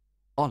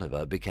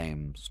 Oliver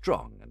became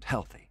strong and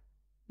healthy.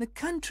 The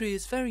country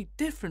is very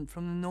different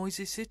from the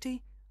noisy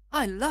city.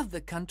 I love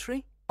the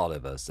country,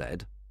 Oliver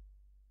said.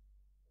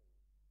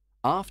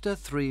 After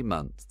 3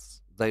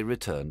 months, they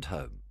returned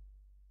home.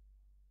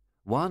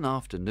 One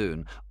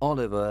afternoon,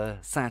 Oliver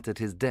sat at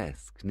his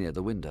desk near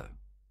the window.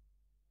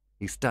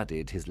 He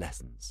studied his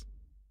lessons.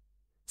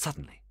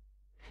 Suddenly,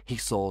 he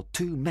saw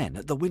 2 men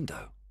at the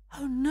window.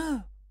 Oh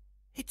no,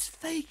 it's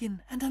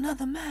Fagin and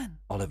another man,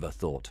 Oliver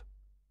thought.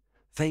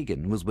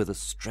 Fagin was with a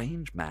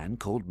strange man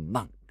called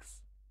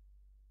Monks.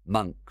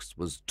 Monks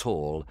was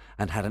tall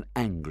and had an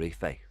angry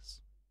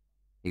face.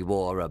 He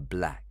wore a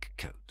black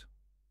coat.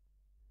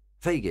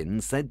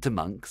 Fagin said to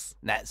Monks,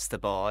 That's the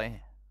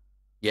boy.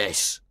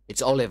 Yes,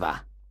 it's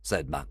Oliver,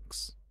 said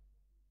Monks.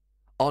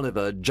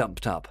 Oliver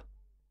jumped up.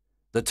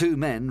 The 2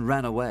 men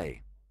ran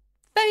away.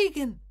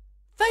 Fagin!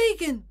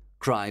 Fagin!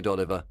 cried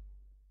Oliver.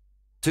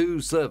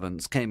 2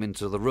 servants came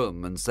into the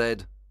room and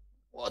said,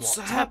 What's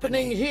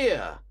happening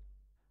here?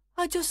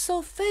 I just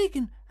saw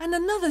Fagin and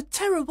another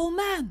terrible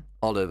man,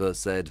 Oliver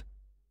said.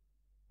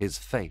 His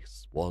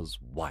face was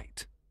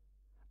white.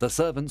 The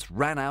servants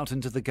ran out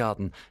into the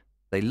garden.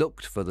 They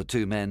looked for the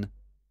 2 men,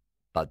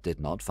 but did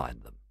not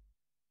find them.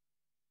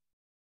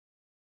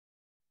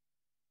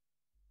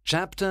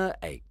 Chapter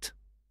 8.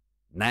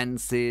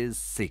 Nancy's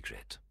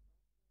Secret.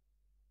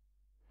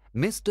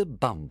 Mr.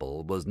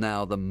 Bumble was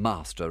now the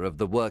master of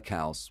the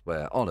workhouse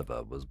where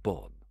Oliver was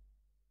born.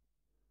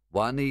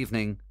 One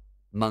evening,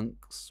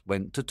 Monks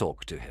went to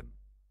talk to him.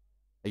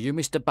 Are you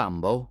Mr.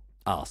 Bumble?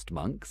 Asked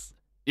Monks.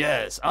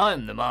 Yes,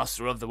 I'm the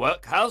master of the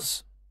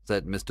workhouse,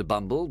 said Mr.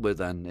 Bumble with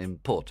an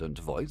important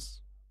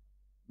voice.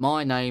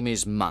 My name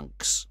is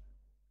Monks.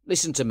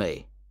 Listen to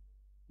me.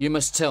 You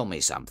must tell me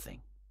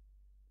something.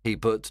 He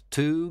put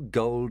 2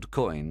 gold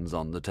coins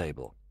on the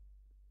table.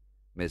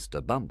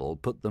 Mr. Bumble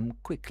put them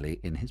quickly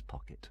in his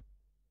pocket.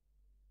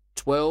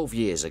 12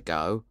 years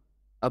ago,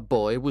 a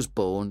boy was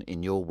born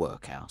in your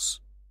workhouse.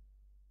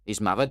 His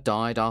mother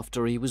died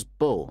after he was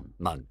born,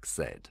 Monks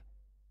said.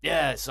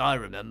 Yes, I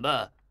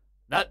remember.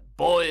 That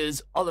boy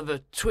is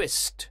Oliver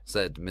Twist,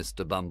 said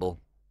Mr.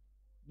 Bumble.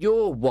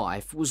 Your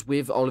wife was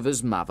with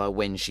Oliver's mother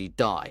when she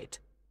died.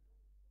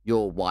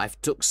 Your wife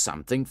took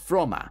something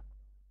from her.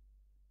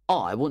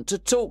 I want to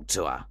talk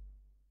to her.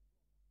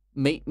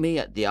 Meet me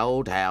at the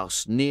old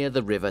house near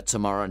the river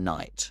tomorrow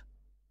night.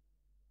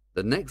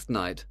 The next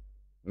night,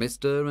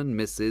 Mr. and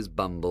Mrs.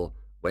 Bumble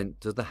went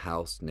to the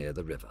house near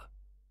the river.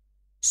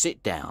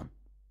 Sit down,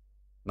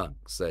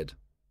 Monks said.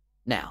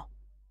 Now,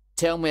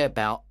 tell me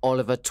about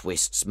Oliver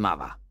Twist's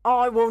mother.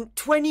 I want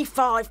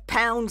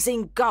 £25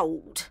 in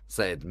gold,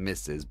 said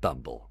Mrs.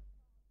 Bumble.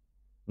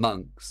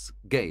 Monks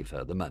gave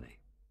her the money.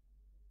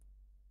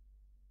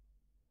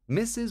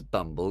 Mrs.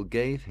 Bumble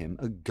gave him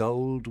a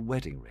gold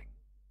wedding ring.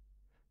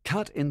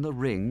 Cut in the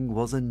ring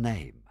was a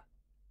name,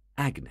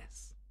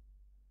 Agnes.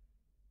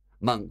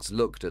 Monks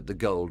looked at the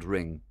gold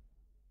ring.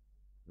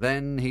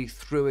 Then he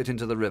threw it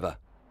into the river.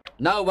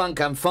 No one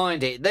can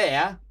find it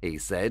there, he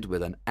said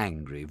with an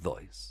angry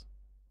voice.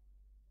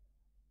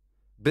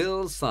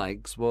 Bill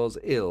Sikes was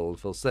ill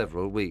for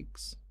several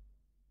weeks,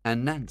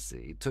 and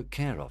Nancy took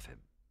care of him.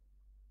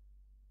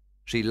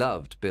 She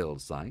loved Bill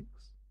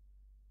Sikes.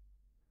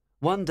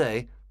 One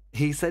day,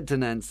 he said to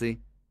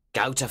Nancy,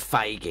 Go to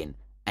Fagin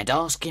and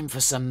ask him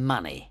for some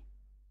money.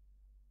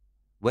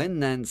 When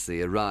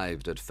Nancy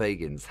arrived at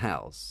Fagin's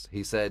house,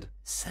 he said,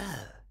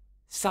 Sir,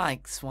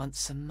 Sikes wants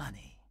some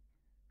money.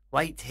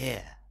 Wait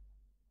here.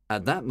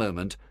 At that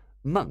moment,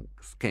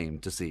 Monks came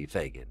to see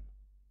Fagin.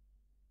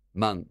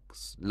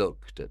 Monks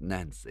looked at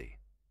Nancy.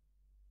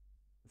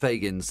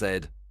 Fagin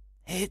said,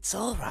 It's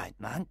all right,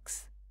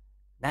 Monks.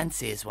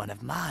 Nancy is one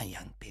of my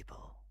young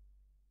people.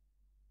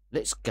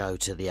 Let's go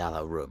to the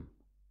other room.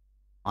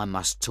 I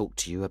must talk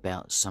to you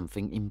about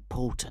something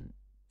important,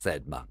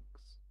 said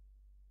Monks.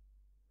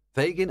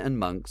 Fagin and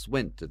Monks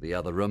went to the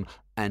other room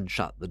and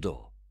shut the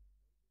door.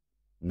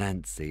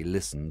 Nancy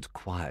listened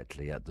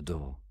quietly at the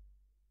door.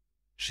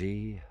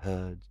 She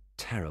heard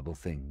terrible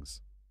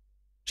things.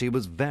 She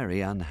was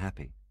very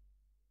unhappy.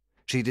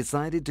 She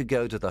decided to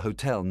go to the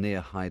hotel near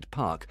Hyde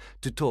Park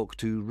to talk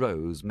to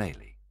Rose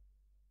Maylie.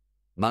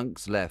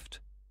 Monks left,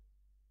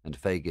 and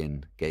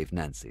Fagin gave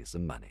Nancy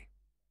some money.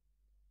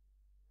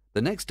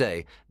 The next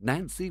day,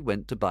 Nancy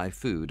went to buy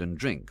food and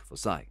drink for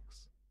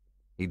Sykes.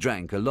 He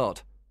drank a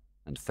lot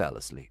and fell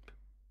asleep.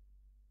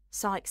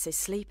 Sykes is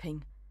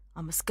sleeping.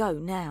 I must go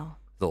now,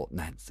 thought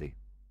Nancy.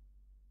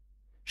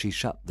 She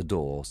shut the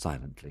door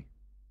silently.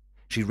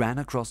 She ran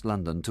across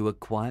London to a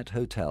quiet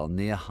hotel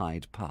near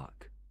Hyde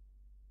Park.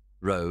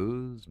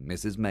 Rose,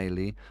 Mrs.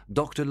 Maylie,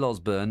 Dr.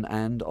 Losberne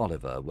and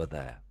Oliver were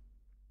there.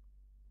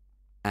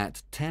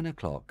 At 10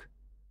 o'clock,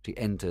 she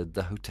entered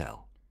the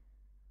hotel.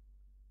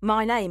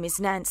 My name is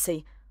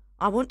Nancy.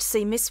 I want to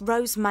see Miss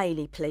Rose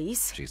Maylie,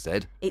 please, she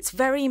said. It's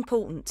very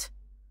important.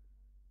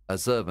 A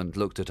servant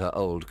looked at her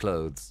old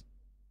clothes.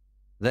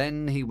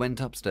 Then he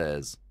went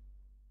upstairs.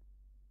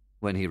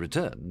 When he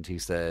returned, he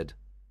said,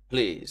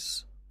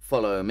 Please,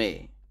 follow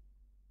me.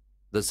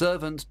 The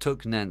servant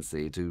took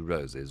Nancy to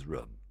Rose's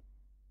room.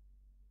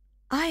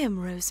 I am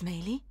Rose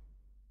Maylie.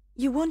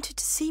 You wanted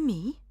to see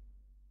me?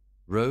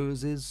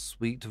 Rose's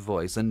sweet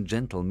voice and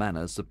gentle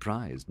manner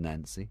surprised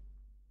Nancy.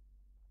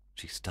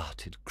 She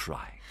started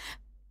crying.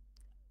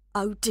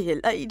 Oh, dear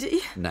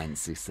lady,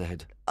 Nancy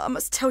said. I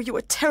must tell you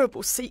a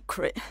terrible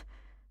secret.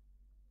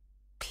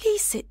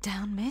 Please sit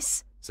down,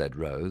 miss, said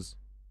Rose.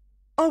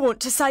 I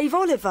want to save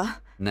Oliver,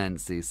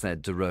 Nancy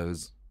said to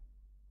Rose.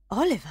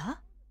 Oliver?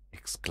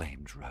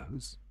 Exclaimed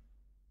Rose.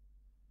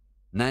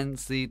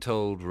 Nancy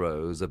told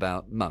Rose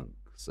about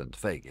Monks and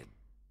Fagin.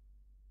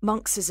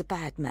 Monks is a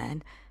bad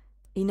man.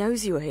 He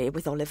knows you are here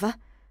with Oliver.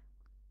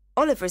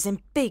 Oliver is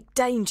in big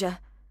danger.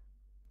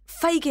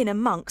 Fagin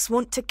and Monks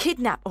want to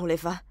kidnap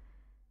Oliver.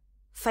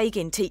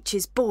 Fagin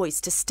teaches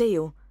boys to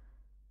steal.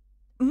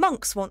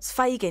 Monks wants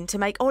Fagin to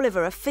make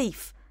Oliver a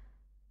thief.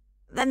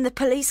 Then the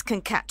police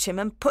can catch him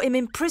and put him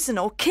in prison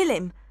or kill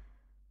him.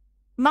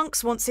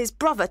 Monks wants his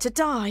brother to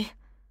die.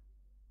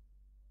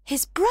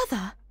 His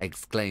brother?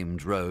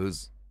 Exclaimed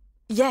Rose.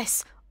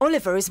 Yes,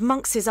 Oliver is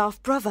Monks's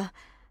half-brother.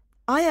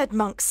 I heard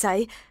Monks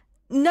say,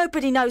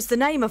 nobody knows the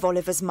name of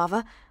Oliver's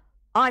mother.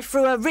 I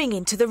threw a ring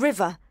into the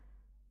river.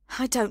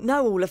 I don't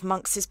know all of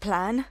Monks's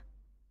plan.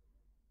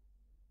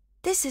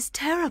 This is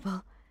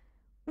terrible.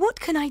 What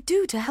can I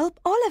do to help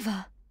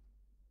Oliver?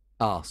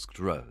 Asked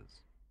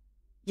Rose.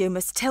 You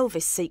must tell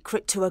this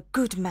secret to a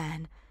good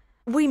man.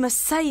 We must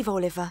save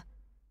Oliver.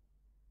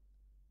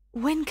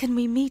 When can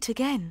we meet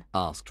again?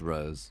 Asked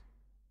Rose.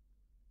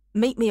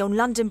 Meet me on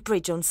London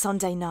Bridge on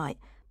Sunday night,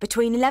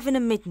 between 11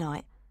 and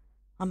midnight.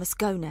 I must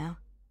go now.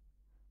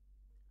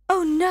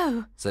 Oh,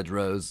 no, said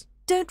Rose.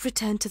 Don't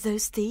return to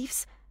those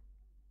thieves.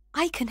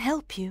 I can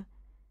help you.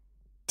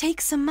 Take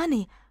some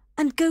money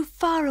and go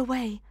far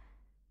away.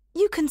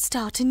 You can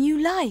start a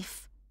new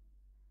life.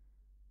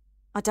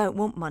 I don't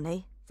want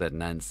money, said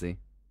Nancy.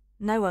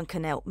 No one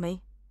can help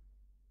me.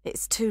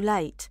 It's too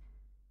late.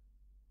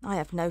 I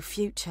have no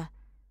future.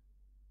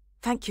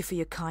 Thank you for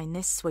your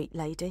kindness, sweet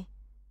lady.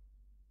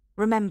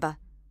 Remember,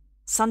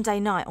 Sunday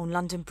night on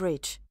London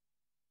Bridge.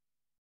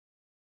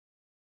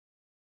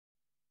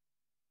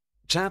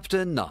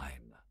 Chapter 9.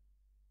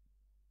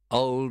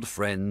 Old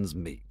Friends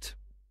Meet.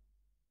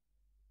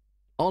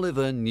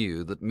 Oliver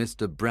knew that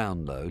Mr.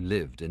 Brownlow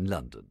lived in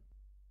London.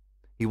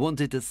 He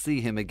wanted to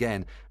see him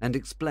again and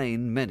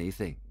explain many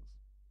things.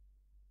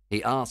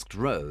 He asked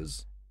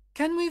Rose,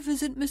 Can we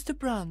visit Mr.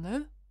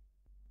 Brownlow?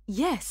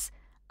 Yes,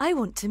 I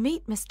want to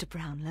meet Mr.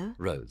 Brownlow,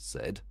 Rose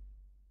said.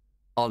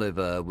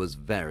 Oliver was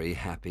very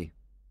happy.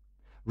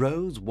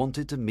 Rose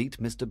wanted to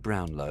meet Mr.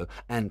 Brownlow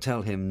and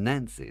tell him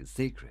Nancy's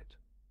secret.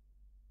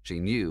 She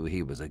knew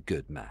he was a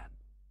good man.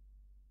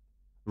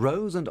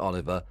 Rose and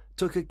Oliver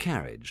took a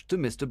carriage to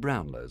Mr.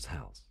 Brownlow's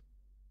house.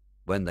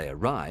 When they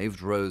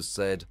arrived, Rose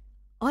said,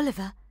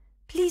 Oliver,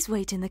 please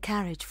wait in the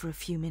carriage for a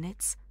few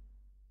minutes.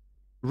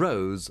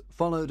 Rose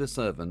followed a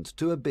servant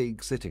to a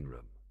big sitting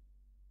room.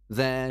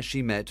 There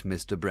she met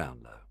Mr.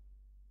 Brownlow.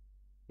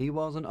 He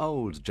was an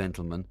old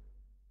gentleman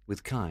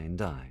with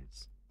kind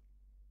eyes.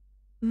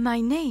 My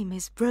name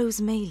is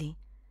Rose Maylie.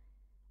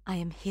 I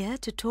am here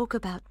to talk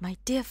about my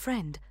dear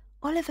friend,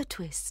 Oliver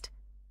Twist.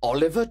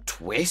 Oliver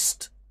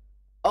Twist?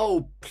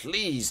 Oh,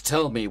 please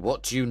tell me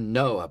what you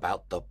know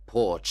about the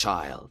poor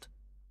child.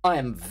 I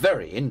am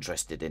very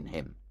interested in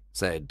him,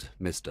 said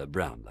Mr.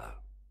 Brownlow.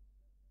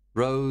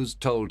 Rose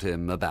told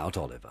him about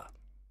Oliver.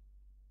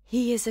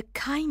 He is a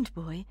kind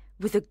boy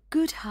with a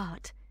good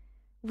heart.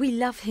 We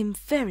love him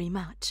very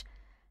much.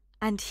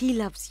 And he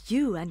loves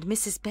you and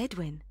Mrs.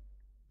 Bedwin.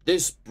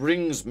 This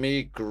brings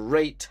me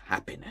great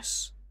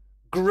happiness.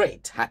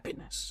 Great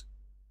happiness.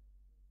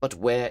 But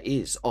where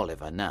is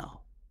Oliver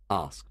now?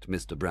 asked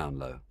Mr.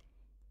 Brownlow.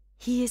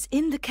 He is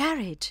in the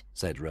carriage,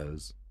 said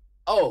Rose.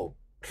 Oh,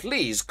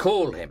 please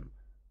call him.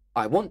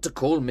 I want to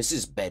call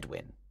Mrs.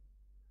 Bedwin.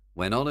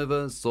 When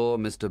Oliver saw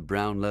Mr.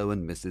 Brownlow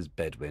and Mrs.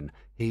 Bedwin,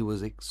 he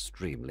was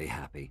extremely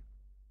happy.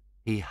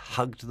 He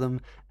hugged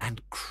them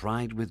and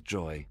cried with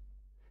joy.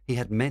 He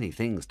had many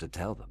things to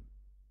tell them.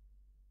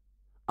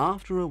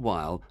 After a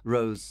while,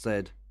 Rose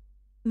said,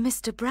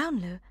 Mr.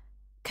 Brownlow,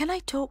 can I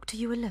talk to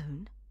you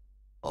alone?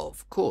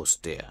 Of course,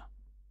 dear.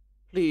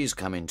 Please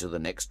come into the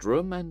next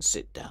room and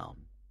sit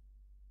down.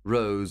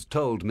 Rose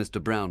told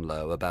Mr.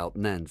 Brownlow about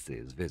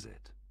Nancy's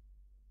visit.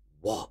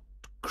 What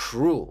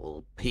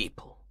cruel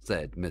people,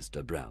 said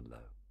Mr.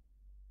 Brownlow.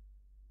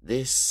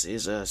 This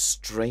is a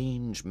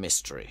strange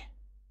mystery.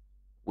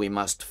 We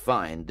must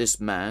find this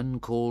man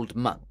called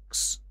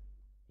Monks.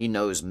 He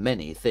knows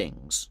many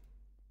things.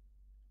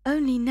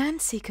 Only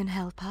Nancy can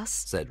help us,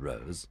 said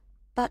Rose.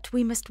 But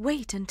we must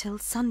wait until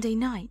Sunday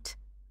night.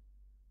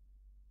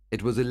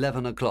 It was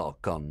 11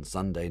 o'clock on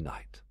Sunday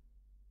night.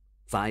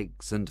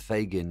 Sikes and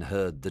Fagin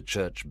heard the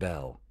church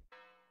bell.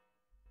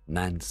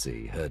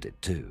 Nancy heard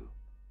it too.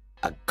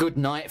 A good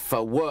night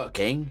for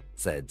working,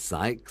 said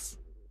Sikes.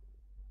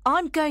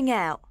 I'm going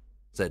out,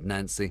 said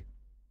Nancy.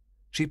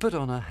 She put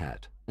on her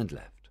hat and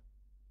left.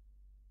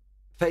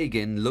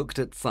 Fagin looked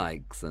at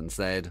Sikes and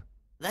said,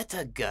 Let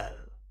her go.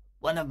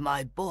 One of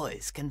my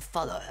boys can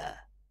follow her.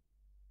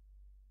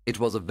 It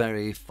was a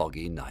very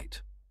foggy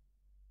night.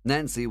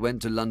 Nancy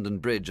went to London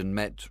Bridge and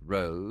met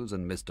Rose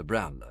and Mr.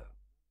 Brownlow.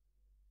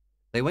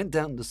 They went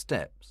down the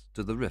steps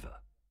to the river.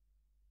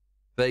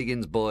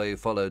 Fagin's boy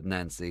followed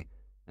Nancy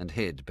and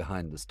hid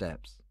behind the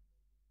steps.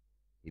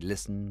 He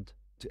listened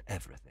to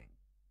everything.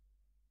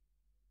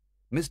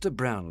 Mr.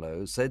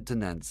 Brownlow said to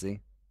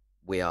Nancy,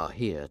 We are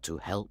here to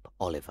help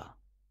Oliver.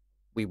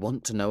 We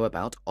want to know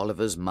about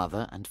Oliver's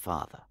mother and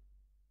father.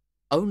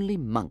 Only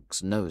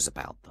Monks knows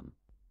about them.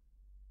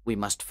 We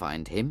must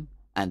find him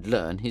and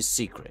learn his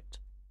secret.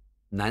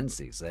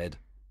 Nancy said,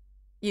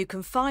 You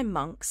can find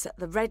Monks at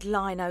the Red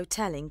Lion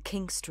Hotel in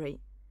King Street.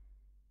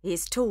 He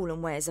is tall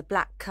and wears a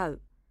black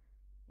coat.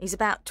 He's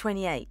about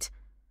 28.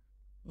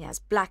 He has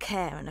black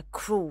hair and a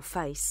cruel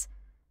face.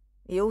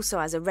 He also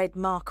has a red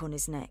mark on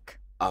his neck.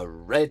 A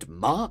red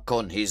mark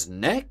on his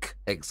neck?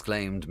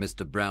 exclaimed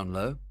Mr.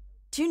 Brownlow.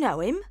 Do you know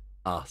him?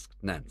 asked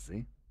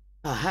Nancy.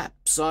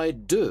 Perhaps I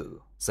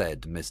do,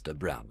 said Mr.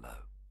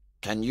 Brownlow.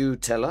 Can you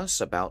tell us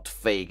about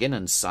Fagin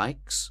and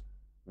Sikes?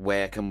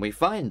 Where can we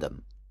find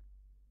them?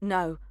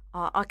 No,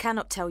 I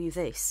cannot tell you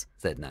this,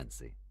 said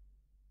Nancy.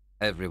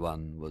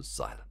 Everyone was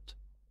silent.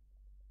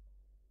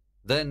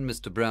 Then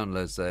Mr.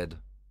 Brownlow said,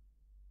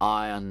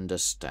 I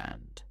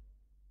understand.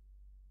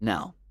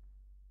 Now,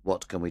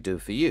 what can we do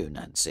for you,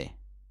 Nancy?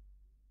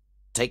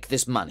 Take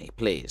this money,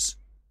 please.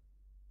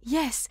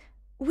 Yes,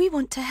 we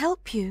want to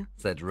help you,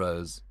 said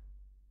Rose.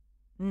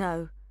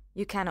 No,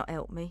 you cannot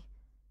help me.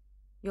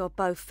 You're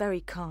both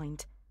very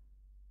kind.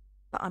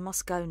 But I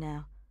must go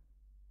now.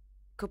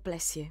 God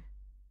bless you.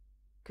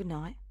 Good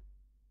night.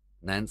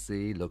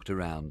 Nancy looked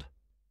around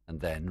and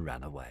then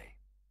ran away.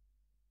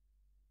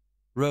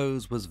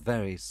 Rose was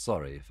very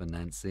sorry for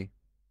Nancy.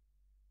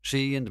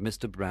 She and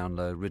Mr.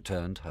 Brownlow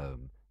returned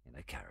home in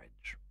a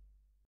carriage.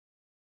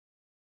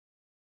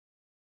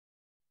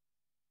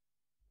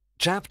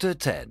 Chapter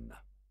 10.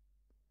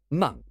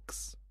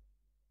 Monks.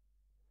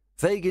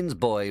 Fagin's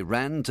boy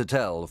ran to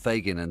tell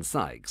Fagin and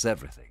Sikes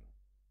everything.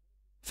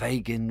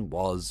 Fagin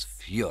was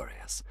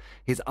furious.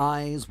 His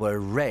eyes were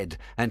red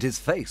and his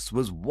face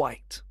was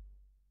white.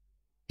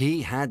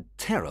 He had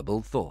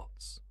terrible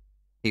thoughts.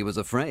 He was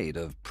afraid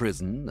of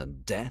prison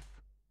and death.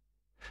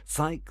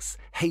 Sikes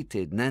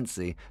hated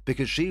Nancy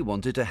because she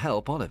wanted to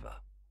help Oliver.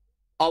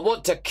 I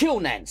want to kill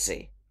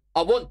Nancy.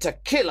 I want to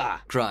kill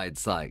her, cried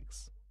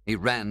Sikes. He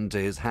ran to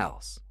his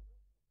house.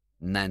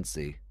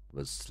 Nancy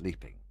was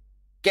sleeping.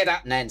 Get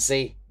up,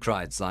 Nancy,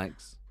 cried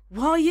Sikes.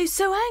 Why are you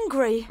so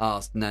angry?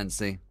 asked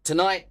Nancy.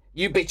 Tonight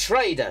you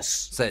betrayed us,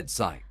 said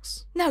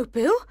Sikes. No,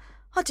 Bill,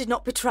 I did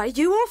not betray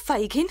you or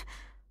Fagin.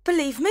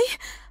 Believe me,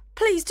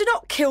 please do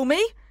not kill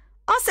me.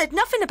 I said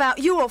nothing about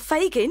you or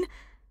Fagin.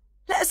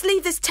 Let us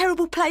leave this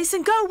terrible place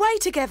and go away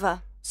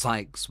together.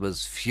 Sikes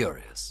was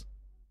furious.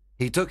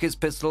 He took his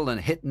pistol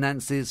and hit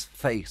Nancy's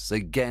face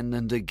again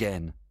and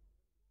again.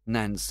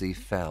 Nancy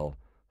fell.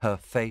 Her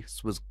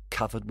face was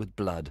covered with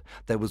blood.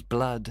 There was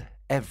blood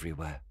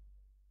everywhere.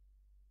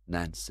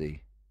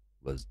 Nancy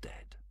was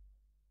dead.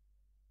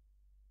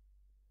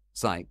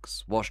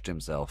 Sikes washed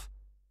himself,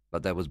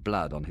 but there was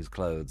blood on his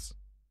clothes.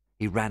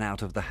 He ran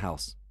out of the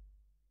house.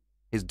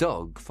 His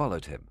dog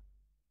followed him.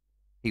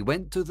 He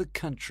went to the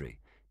country.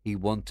 He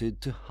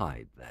wanted to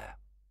hide there.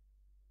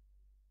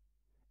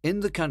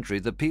 In the country,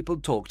 the people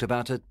talked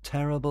about a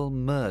terrible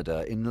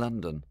murder in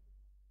London.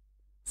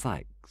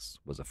 Sikes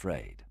was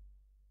afraid.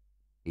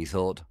 He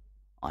thought,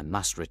 I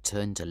must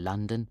return to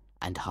London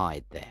and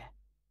hide there.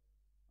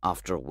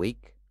 After a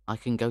week, I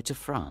can go to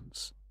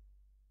France.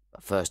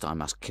 But first I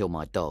must kill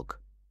my dog.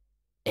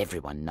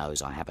 Everyone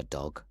knows I have a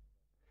dog.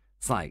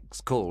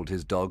 Sikes called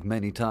his dog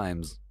many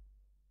times,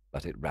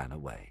 but it ran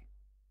away.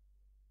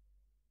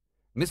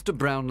 Mr.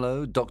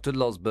 Brownlow, Dr.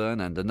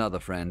 Losberne, and another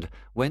friend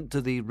went to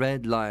the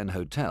Red Lion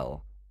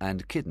Hotel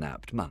and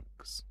kidnapped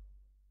Monks.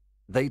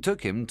 They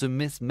took him to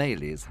Miss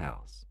Maylie's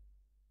house.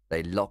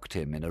 They locked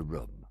him in a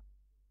room.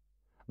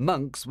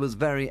 Monks was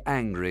very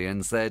angry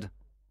and said,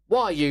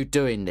 "Why are you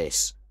doing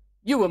this?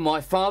 You were my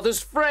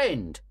father's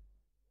friend."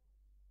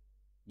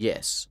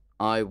 "Yes,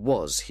 I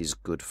was his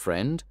good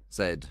friend,"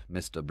 said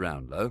Mr.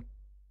 Brownlow.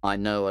 "I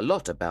know a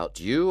lot about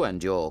you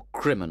and your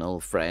criminal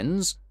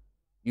friends.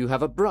 You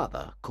have a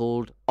brother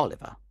called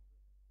Oliver."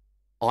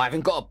 "I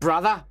haven't got a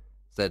brother,"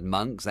 said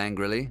Monks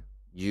angrily.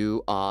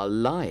 "You are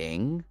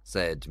lying,"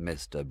 said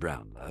Mr.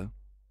 Brownlow.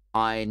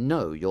 "I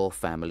know your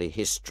family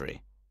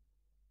history.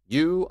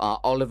 You are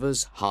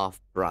Oliver's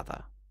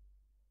half-brother.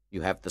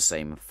 You have the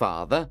same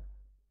father,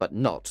 but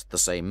not the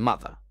same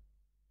mother.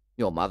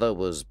 Your mother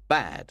was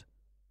bad.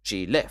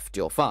 She left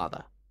your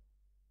father.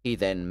 He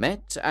then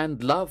met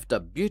and loved a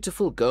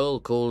beautiful girl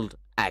called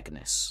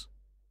Agnes.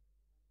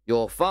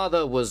 Your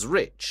father was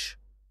rich.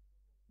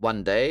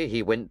 One day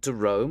he went to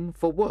Rome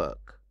for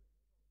work.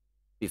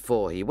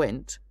 Before he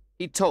went,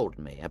 he told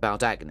me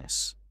about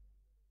Agnes.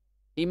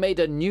 He made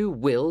a new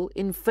will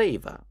in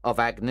favour of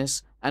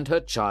Agnes and her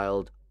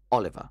child,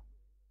 Oliver.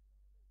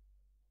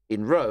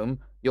 In Rome,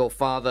 your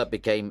father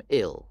became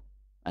ill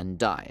and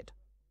died.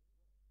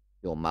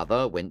 Your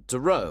mother went to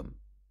Rome.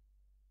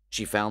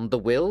 She found the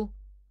will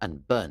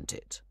and burnt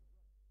it.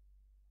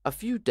 A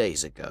few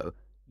days ago,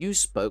 you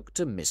spoke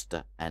to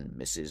Mr. and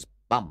Mrs.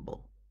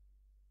 Bumble.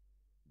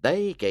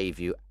 They gave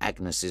you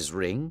Agnes's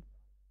ring,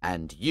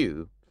 and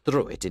you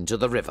threw it into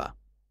the river."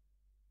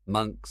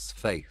 Monk's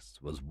face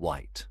was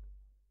white.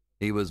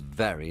 He was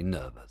very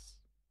nervous.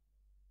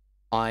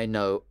 "I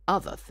know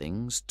other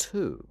things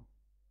too.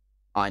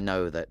 I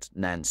know that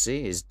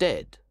Nancy is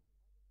dead.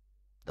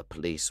 The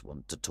police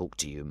want to talk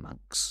to you,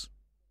 Monks."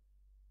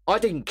 "I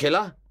didn't kill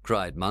her,"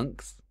 cried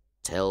Monks.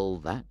 "Tell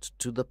that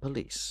to the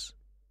police.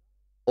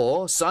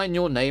 Or sign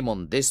your name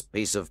on this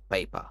piece of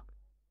paper.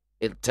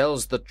 It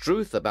tells the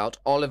truth about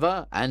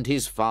Oliver and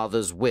his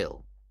father's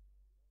will.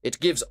 It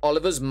gives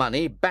Oliver's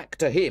money back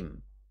to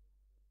him.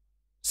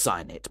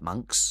 Sign it,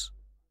 Monks,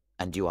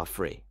 and you are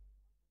free."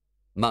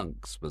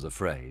 Monks was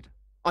afraid.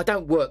 "I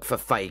don't work for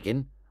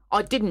Fagin.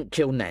 I didn't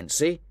kill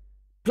Nancy.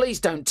 Please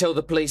don't tell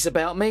the police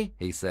about me,"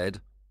 he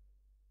said.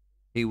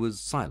 He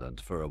was silent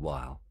for a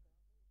while.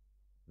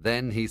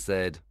 Then he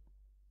said,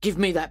 "Give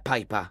me that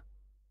paper.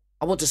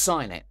 I want to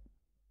sign it."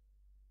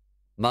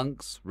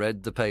 Monks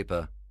read the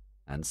paper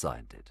and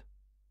signed it.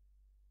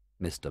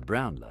 Mr.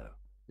 Brownlow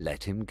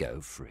let him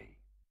go free.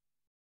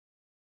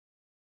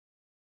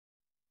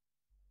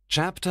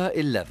 Chapter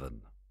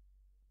 11.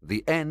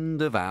 The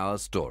End of Our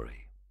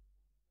Story.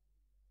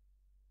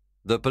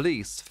 The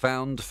police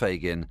found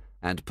Fagin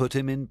and put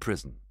him in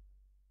prison.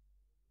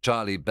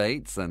 Charlie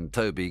Bates and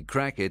Toby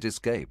Crackit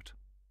escaped.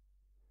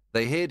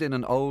 They hid in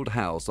an old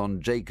house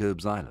on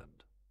Jacob's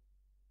Island.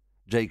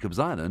 Jacob's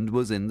Island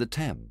was in the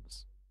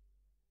Thames.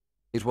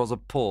 It was a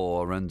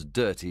poor and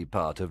dirty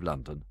part of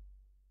London.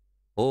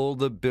 All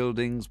the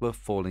buildings were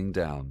falling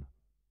down.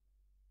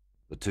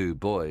 The two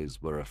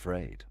boys were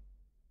afraid.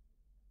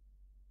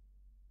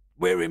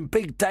 "We're in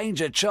big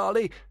danger,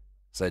 Charlie,"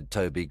 said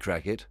Toby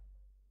Crackit.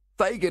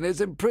 "Fagin is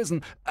in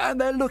prison,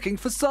 and they're looking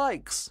for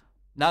Sikes."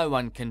 "No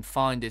one can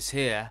find us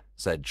here,"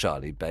 said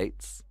Charlie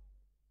Bates.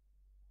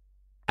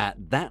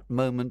 At that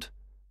moment,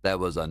 there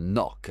was a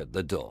knock at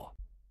the door.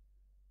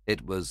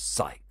 It was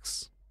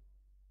Sikes.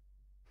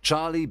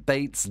 Charlie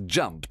Bates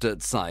jumped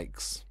at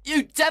Sikes.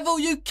 "You devil,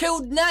 you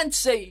killed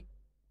Nancy!"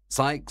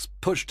 Sikes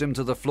pushed him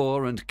to the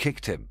floor and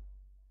kicked him.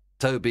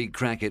 Toby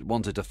Crackit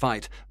wanted to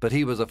fight, but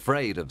he was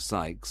afraid of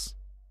Sikes.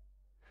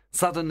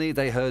 Suddenly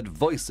they heard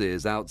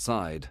voices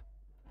outside.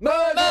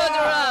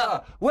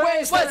 "Murderer!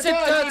 Where's the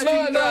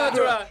dirty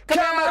murderer? Come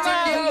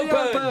out in the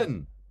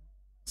open!"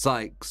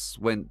 Sikes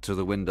went to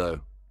the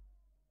window.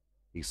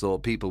 He saw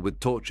people with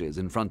torches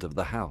in front of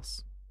the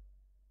house.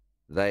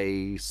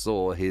 They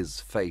saw his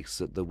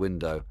face at the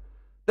window.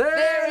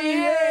 "There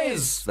he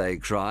is!" they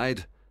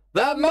cried.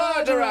 "The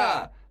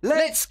murderer!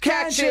 Let's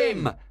catch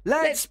him!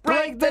 Let's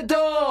break the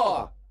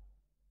door!"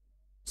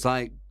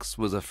 Sikes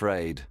was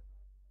afraid.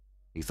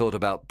 He thought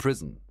about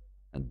prison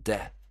and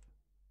death.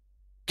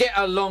 "Get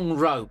a long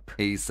rope,"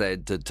 he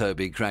said to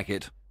Toby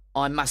Crackit.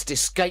 "I must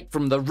escape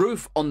from the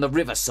roof on the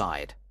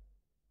riverside."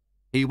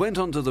 He went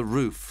onto the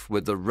roof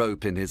with the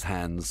rope in his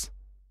hands.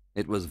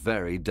 It was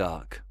very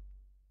dark.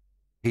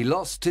 He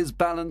lost his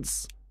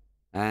balance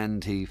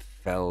and he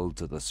fell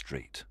to the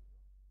street.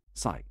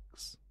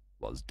 Sikes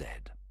was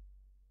dead.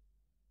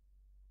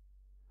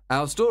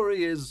 Our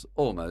story is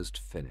almost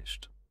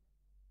finished.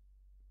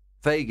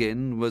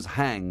 Fagin was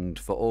hanged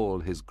for all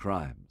his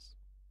crimes.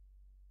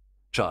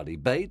 Charlie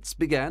Bates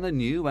began a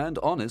new and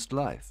honest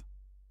life.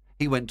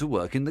 He went to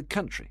work in the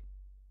country.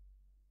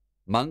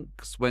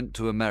 Monks went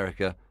to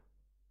America,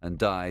 and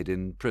died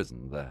in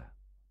prison there.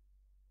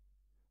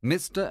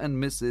 Mr. and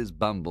Mrs.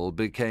 Bumble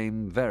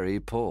became very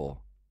poor.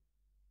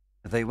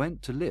 They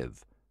went to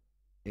live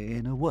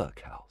in a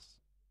workhouse.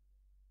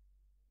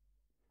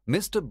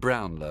 Mr.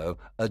 Brownlow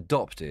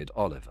adopted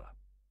Oliver.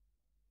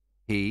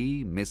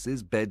 He,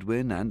 Mrs.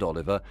 Bedwin, and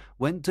Oliver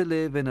went to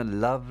live in a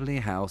lovely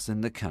house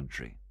in the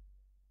country.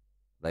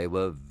 They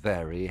were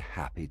very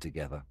happy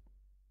together.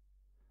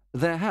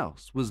 Their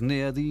house was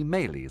near the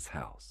Maylies'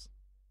 house.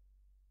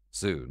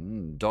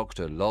 Soon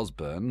Dr.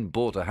 Losberne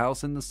bought a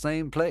house in the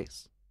same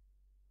place.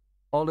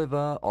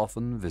 Oliver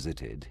often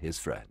visited his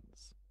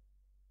friends.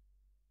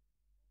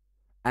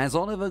 As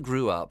Oliver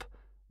grew up,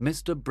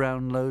 Mr.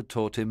 Brownlow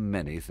taught him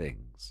many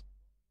things.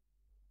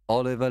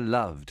 Oliver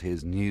loved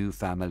his new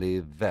family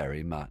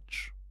very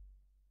much.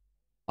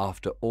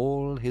 After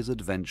all his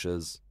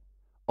adventures,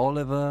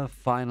 Oliver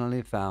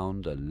finally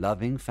found a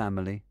loving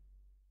family,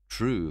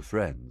 true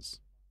friends,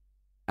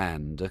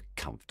 and a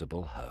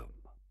comfortable home.